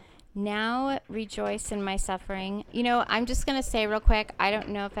 1:24. Now rejoice in my suffering. You know, I'm just going to say real quick, I don't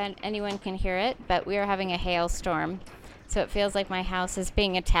know if anyone can hear it, but we are having a hailstorm. So it feels like my house is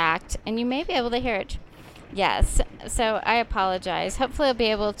being attacked, and you may be able to hear it. Yes. So I apologize. Hopefully I'll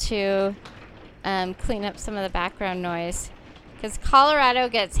be able to clean up some of the background noise. Because Colorado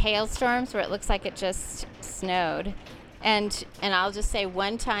gets hailstorms where it looks like it just snowed. And I'll just say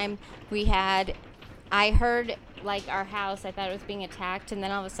one time I heard like our house, I thought it was being attacked, and then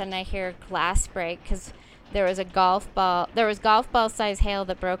all of a sudden I hear glass break because there was golf ball size hail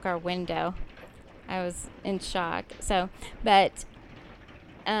that broke our window. I was in shock. But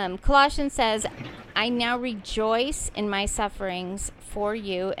Colossians says, I now rejoice in my sufferings for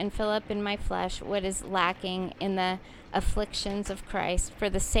you and fill up in my flesh what is lacking in the afflictions of Christ for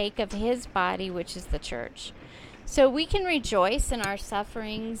the sake of his body, which is the church. So we can rejoice in our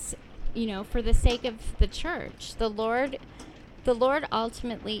sufferings, you know, for the sake of the church. The Lord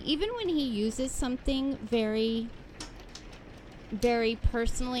ultimately, even when he uses something very, very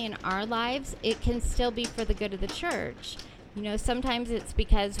personally in our lives, it can still be for the good of the church. You know, sometimes it's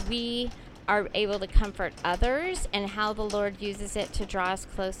because we are able to comfort others, and how the Lord uses it to draw us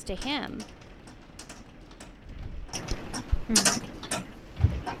close to him.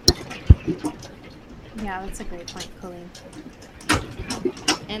 Yeah, that's a great point, Colleen.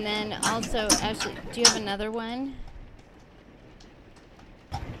 And then also, Ashley, do you have another one?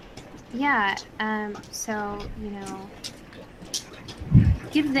 Yeah, so, you know,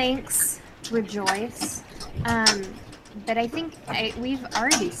 give thanks, rejoice. But I think we've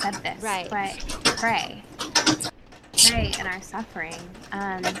already said this, right? But pray in our suffering.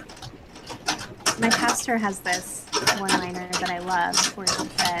 My pastor has this one-liner that I love where he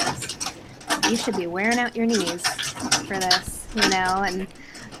says, you should be wearing out your knees for this, you know, and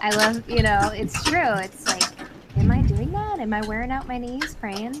I love, you know, it's true. It's like, am I doing that? Am I wearing out my knees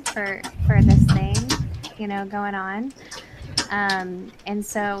praying for this thing, you know, going on? And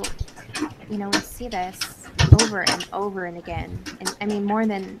so, you know, we see this over and over and again. And I mean, more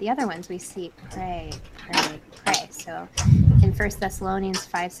than the other ones, we see pray. So in 1 Thessalonians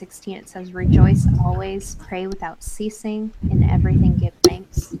 5:16, it says, rejoice always, pray without ceasing, in everything give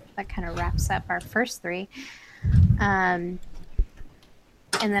thanks. That kind of wraps up our first three. And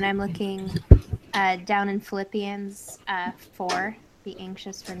then I'm looking down in Philippians 4, be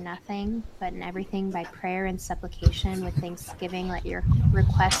anxious for nothing, but in everything by prayer and supplication with thanksgiving, let your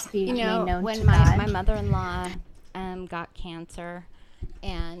requests be made known to God. When my mother-in-law got cancer,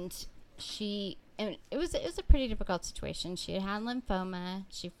 and it was a pretty difficult situation. She had lymphoma.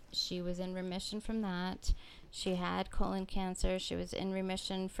 She was in remission from that. She had colon cancer. She was in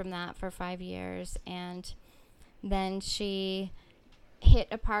remission from that for 5 years, and then she hit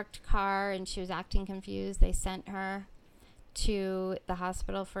a parked car and she was acting confused. They sent her to the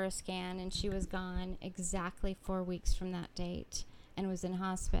hospital for a scan, and she was gone exactly 4 weeks from that date and was in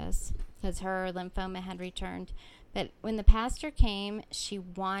hospice because her lymphoma had returned. But when the pastor came, she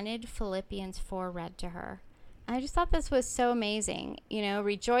wanted Philippians 4 read to her. I just thought this was so amazing. You know,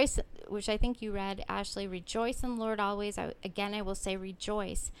 rejoice, which I think you read, Ashley, rejoice in the Lord always. I will say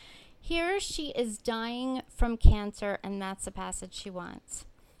rejoice. Here she is dying from cancer, and that's the passage she wants.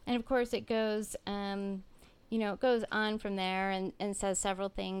 And of course it goes, it goes on from there and says several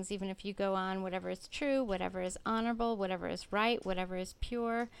things. Even if you go on, whatever is true, whatever is honorable, whatever is right, whatever is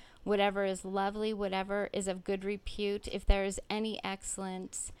pure, whatever is lovely, whatever is of good repute, if there is any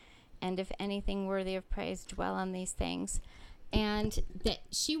excellence, and if anything worthy of praise, dwell on these things. And that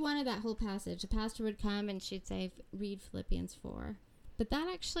she wanted that whole passage. The pastor would come and she'd say, read Philippians 4. But that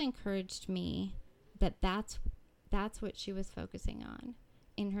actually encouraged me that's what she was focusing on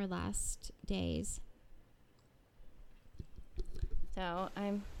in her last days. So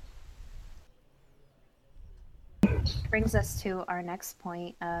brings us to our next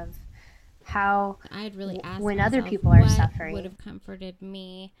point of how I had really asked when myself other people are suffering, would have comforted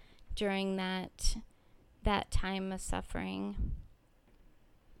me during that time of suffering.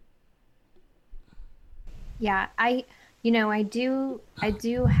 Yeah, I do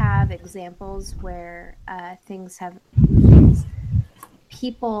have examples where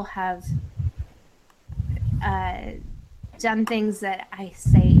people have done things that I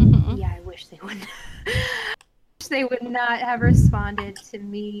say, yeah, I wish they wouldn't. They would not have responded to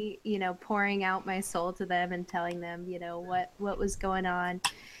me, you know, pouring out my soul to them and telling them, you know, what was going on.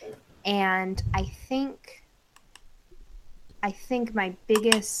 And I think my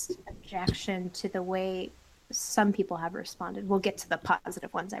biggest objection to the way some people have responded. We'll get to the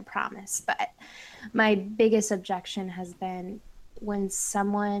positive ones, I promise. But my biggest objection has been when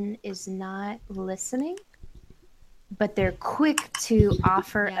someone is not listening, but they're quick to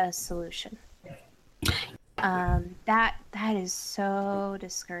offer a solution. That is so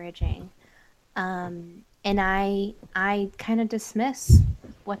discouraging. And I kind of dismiss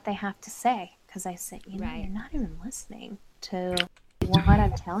what they have to say, because I say, you're not even listening to what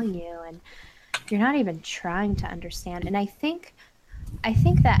I'm telling you, and you're not even trying to understand. And I think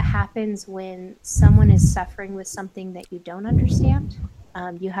that happens when someone is suffering with something that you don't understand.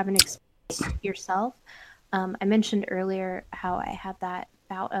 You haven't experienced yourself. I mentioned earlier how I had that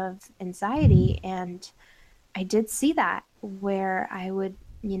bout of anxiety, and I did see that where I would,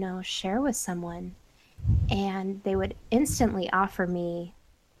 share with someone and they would instantly offer me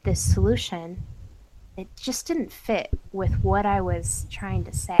this solution. It just didn't fit with what I was trying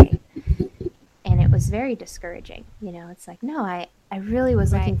to say. And it was very discouraging. It's like, no, I really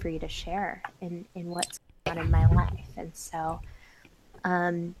was looking for you to share in what's going on in my life. And so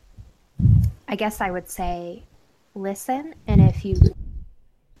I guess I would say listen. And if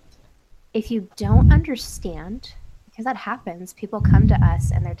you don't understand, because that happens, people come to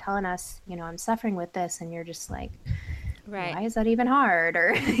us and they're telling us, I'm suffering with this, and you're just like, why is that even hard?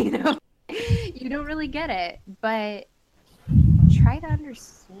 Or, you don't really get it, but try to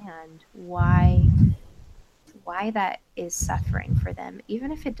understand why that is suffering for them,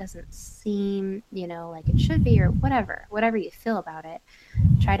 even if it doesn't seem, like it should be, or whatever you feel about it.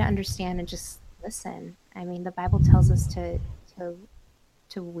 Try to understand and just listen. I mean, the Bible tells us to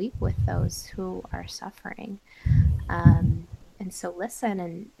weep with those who are suffering. And so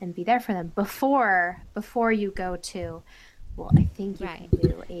listen and be there for them before you go to, well, I think you can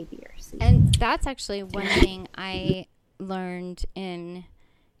do A, B, or C. And that's actually one thing I learned in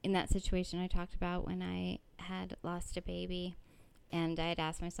that situation I talked about when I had lost a baby, and I had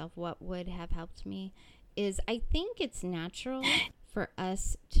asked myself what would have helped me, is I think it's natural for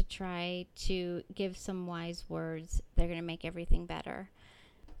us to try to give some wise words that are going to make everything better.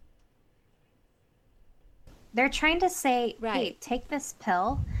 They're trying to say, hey, take this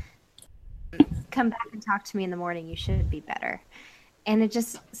pill, come back and talk to me in the morning, you should be better. And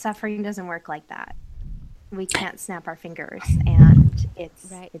suffering doesn't work like that. We can't snap our fingers and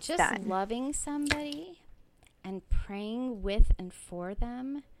it's just done. Loving somebody and praying with and for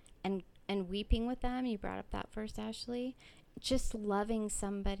them and weeping with them. You brought up that first, Ashley. Just loving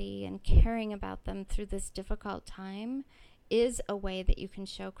somebody and caring about them through this difficult time is a way that you can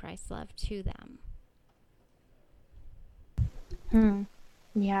show Christ's love to them.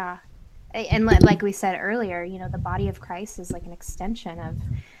 Yeah. And like we said earlier, the body of Christ is like an extension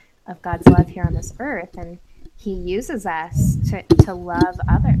of God's love here on this earth, and he uses us to love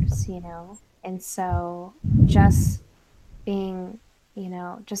others, and so just being,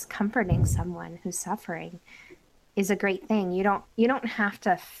 just comforting someone who's suffering is a great thing. You don't have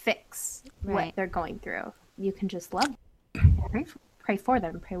to fix what they're going through. You can just love them, and pray for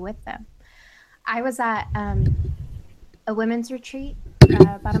them, pray with them. I was at a women's retreat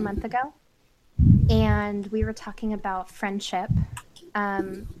about a month ago, and we were talking about friendship,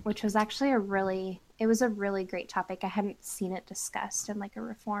 which was actually a really great topic. I hadn't seen it discussed in like a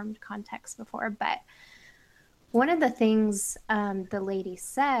Reformed context before, but one of the things the lady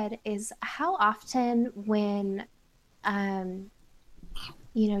said is how often when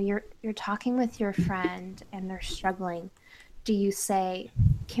you're talking with your friend and they're struggling, do you say,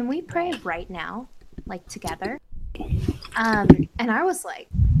 can we pray right now, like together? And I was like,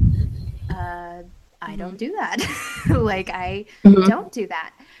 I don't do that. Like, I don't do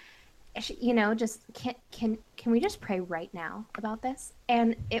that. Just can we just pray right now about this?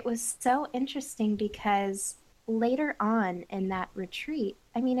 And it was so interesting because later on in that retreat,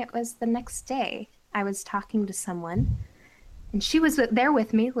 it was the next day, I was talking to someone and she was there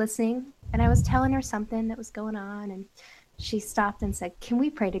with me listening, and I was telling her something that was going on, and she stopped and said, can we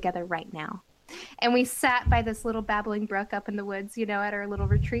pray together right now? And we sat by this little babbling brook up in the woods, at our little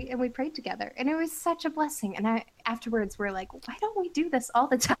retreat, and we prayed together. And it was such a blessing. And afterwards, we're like, why don't we do this all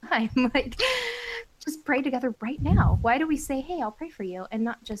the time? Like, just pray together right now. Why do we say, hey, I'll pray for you, and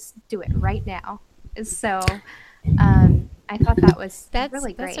not just do it right now? So I thought that was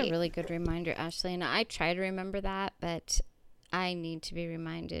really great. That's a really good reminder, Ashley. And I try to remember that, but I need to be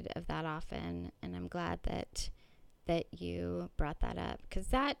reminded of that often. And I'm glad that you brought that up,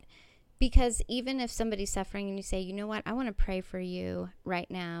 because even if somebody's suffering and you say, you know what, I want to pray for you right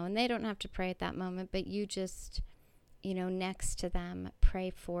now, and they don't have to pray at that moment, but you just, next to them,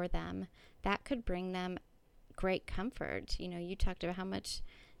 pray for them, that could bring them great comfort. You talked about how much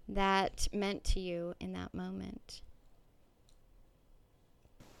that meant to you in that moment.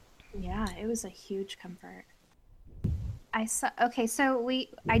 Yeah, it was a huge comfort. I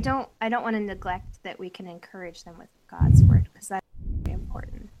don't want to neglect that we can encourage them with God's word, because that's very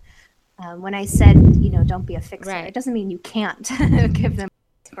important. When I said, don't be a fixer, It doesn't mean you can't give them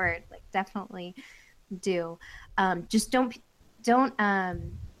God's word. Like, definitely do. Just don't. I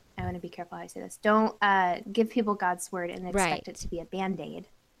want to be careful how I say this. Don't give people God's word and expect it to be a Band-Aid.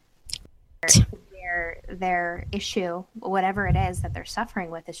 Their issue, whatever it is that they're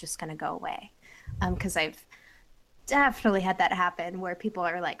suffering with, is just going to go away. Because I've definitely had that happen, where people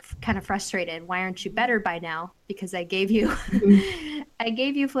are like kind of frustrated. Why aren't you better by now? Because I gave you, I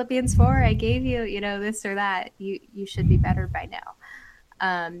gave you Philippians 4. I gave you, this or that. You should be better by now.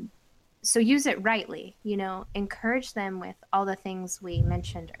 So use it rightly. Encourage them with all the things we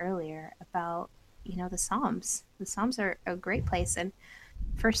mentioned earlier about, the Psalms. The Psalms are a great place, and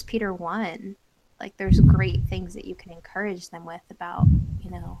 1 Peter 1. Like, there's great things that you can encourage them with about,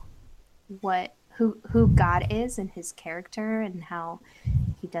 who God is and his character, and how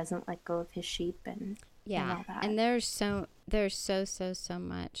he doesn't let go of his sheep and all that. And there's so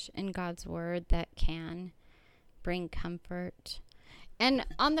much in God's word that can bring comfort. And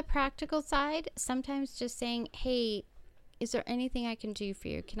on the practical side, sometimes just saying, hey, is there anything I can do for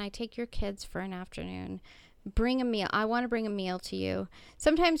you? Can I take your kids for an afternoon? Bring a meal. I want to bring a meal to you.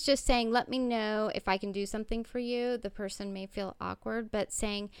 Sometimes just saying, let me know if I can do something for you. The person may feel awkward, but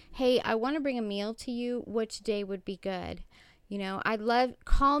saying, hey, I want to bring a meal to you. Which day would be good?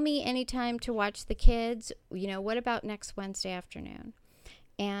 Call me anytime to watch the kids. What about next Wednesday afternoon?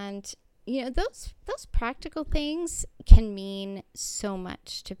 And, those practical things can mean so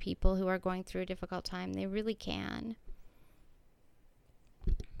much to people who are going through a difficult time. They really can.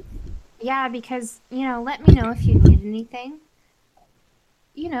 Yeah, because, let me know if you need anything.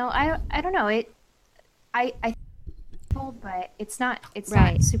 I don't know. I told, but it's not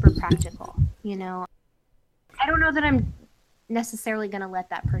super practical, I don't know that I'm necessarily going to let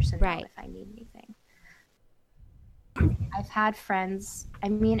that person know if I need anything. I've had friends,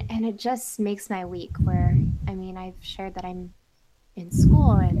 and it just makes my week where, I've shared that I'm in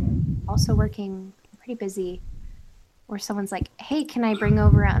school and also working pretty busy, where someone's like, hey, can I bring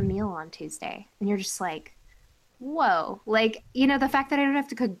over a meal on Tuesday? And you're just like, whoa. Like, the fact that I don't have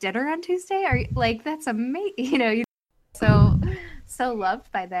to cook dinner on Tuesday, that's amazing. So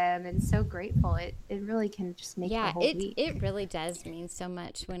loved by them and so grateful. It really can just make the whole week. It really does mean so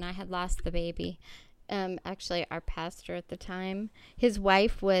much. When I had lost the baby, actually our pastor at the time, his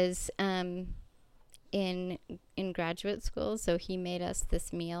wife was in graduate school, so he made us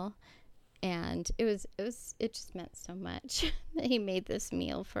this meal. And it just meant so much that he made this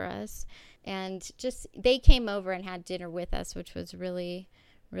meal for us. And just, they came over and had dinner with us, which was really,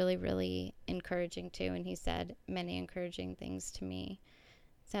 really, really encouraging too. And he said many encouraging things to me.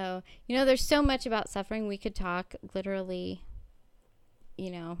 So, there's so much about suffering. We could talk literally,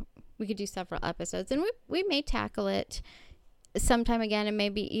 we could do several episodes, and we may tackle it sometime again, and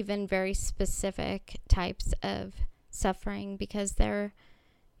maybe even very specific types of suffering, because there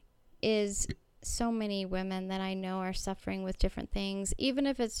is so many women that I know are suffering with different things, even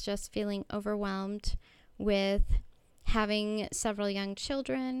if it's just feeling overwhelmed with having several young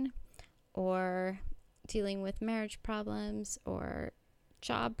children, or dealing with marriage problems or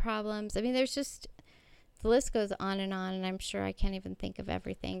job problems. There's just, the list goes on, and I'm sure I can't even think of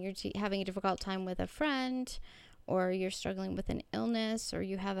everything. You're having a difficult time with a friend, or you're struggling with an illness, or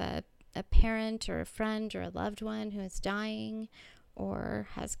you have a parent or a friend or a loved one who is dying, or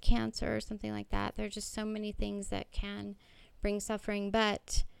has cancer or something like that. There are just so many things that can bring suffering,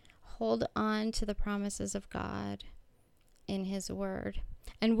 but hold on to the promises of God in his word.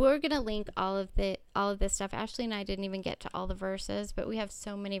 And we're going to link all of this stuff. Ashley and I didn't even get to all the verses, but we have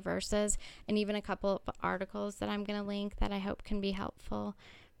so many verses and even a couple of articles that I'm going to link that I hope can be helpful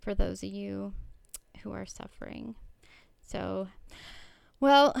for those of you who are suffering. So,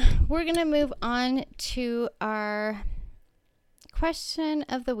 well, we're going to move on to our question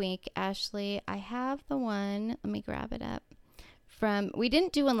of the week. Ashley, I have the one, let me grab it up, we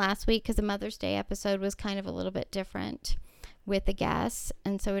didn't do one last week because the Mother's Day episode was kind of a little bit different with the guests,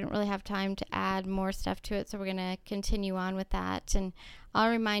 and so we didn't really have time to add more stuff to it, so we're going to continue on with that. And I'll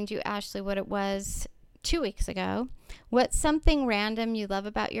remind you, Ashley, what it was 2 weeks ago. What's something random you love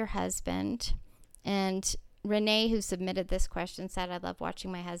about your husband? And Renee, who submitted this question, said, I love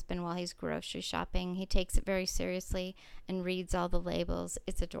watching my husband while he's grocery shopping. He takes it very seriously and reads all the labels.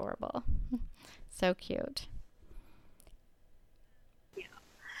 It's adorable. So cute.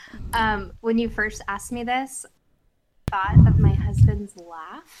 Yeah. When you first asked me this, thought of my husband's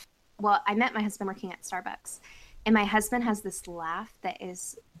laugh. Well, I met my husband working at Starbucks, and my husband has this laugh that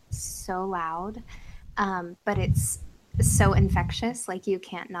is so loud, but it's so infectious. Like, you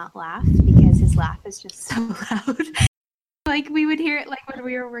can't not laugh because his laugh is just so loud. Like, we would hear it, like, when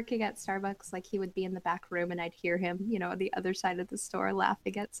we were working at Starbucks, like, he would be in the back room and I'd hear him, you know, on the other side of the store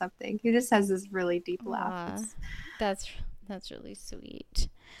laughing at something. He just has this really deep laugh. That's really sweet.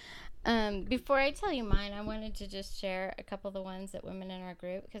 Before I tell you mine, I wanted to just share a couple of the ones that women in our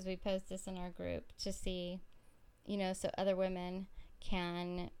group, because we post this in our group to see, you know, so other women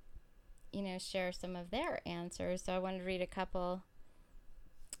can, you know, share some of their answers. So I wanted to read a couple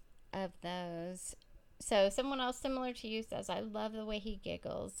of those. So someone else similar to you says, I love the way he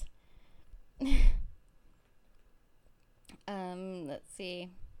giggles. Let's see.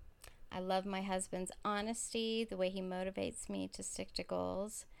 I love my husband's honesty, the way he motivates me to stick to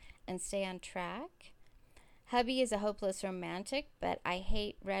goals and stay on track. Hubby is a hopeless romantic, but I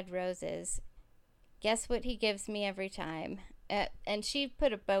hate red roses. Guess what he gives me every time? And she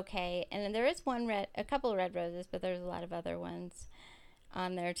put a bouquet, and there is a couple of red roses, but there's a lot of other ones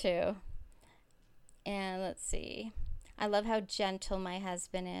on there too. And let's see. I love how gentle my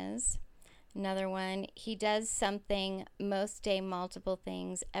husband is. Another one. He does something most day, multiple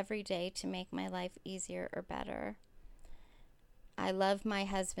things every day to make my life easier or better. I love my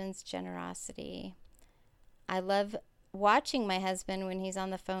husband's generosity. I love watching my husband when he's on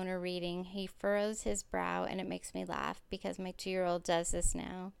the phone or reading. He furrows his brow and it makes me laugh because my 2-year-old does this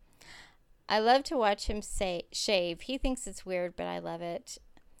now. I love to watch him shave. He thinks it's weird, but I love it.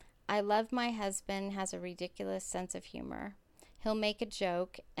 I love my husband has a ridiculous sense of humor. He'll make a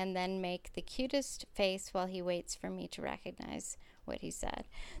joke and then make the cutest face while he waits for me to recognize what he said.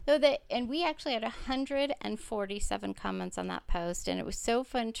 And we actually had 147 comments on that post, and it was so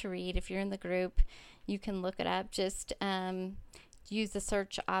fun to read. If you're in the group, you can look it up. Just use the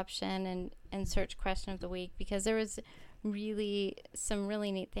search option and search question of the week, because there was really some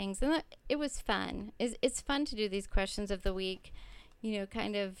really neat things, and it was fun. It's fun to do these questions of the week, you know,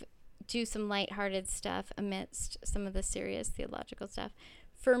 kind of do some lighthearted stuff amidst some of the serious theological stuff.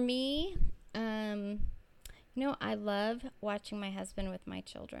 For me, you know, I love watching my husband with my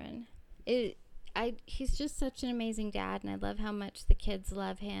children. He's just such an amazing dad, and I love how much the kids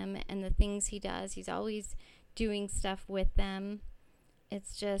love him and the things he does. He's always doing stuff with them.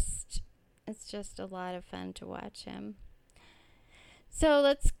 It's just a lot of fun to watch him. So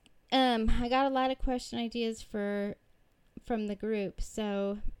let's I got a lot of question ideas from the group.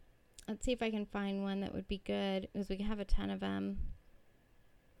 So let's see if I can find one that would be good, because we have a ton of them.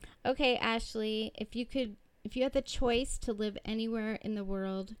 Okay, Ashley, if you had the choice to live anywhere in the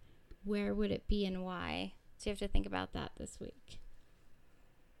world, where would it be and why? So you have to think about that this week.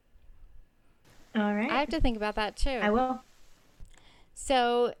 All right. I have to think about that too. I will.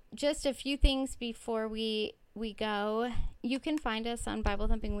 So just a few things before we go. You can find us on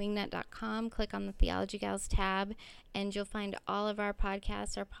BibleThumpingWingNut.com. Click on the Theology Gals tab, and you'll find all of our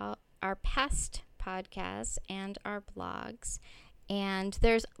podcasts, our past podcasts, and our blogs. And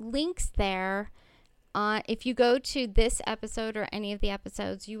there's links there. If you go to this episode or any of the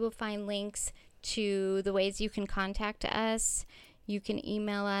episodes, you will find links to the ways you can contact us. You can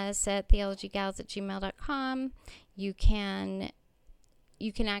email us at theologygals@gmail.com. You can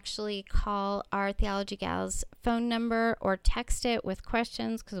actually call our Theology Gals phone number or text it with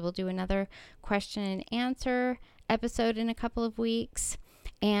questions, because we'll do another question and answer episode in a couple of weeks.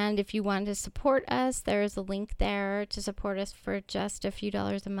 And if you want to support us, there is a link there to support us for just a few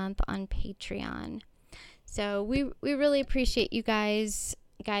dollars a month on Patreon. So we really appreciate you guys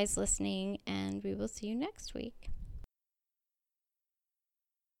listening, and we will see you next week.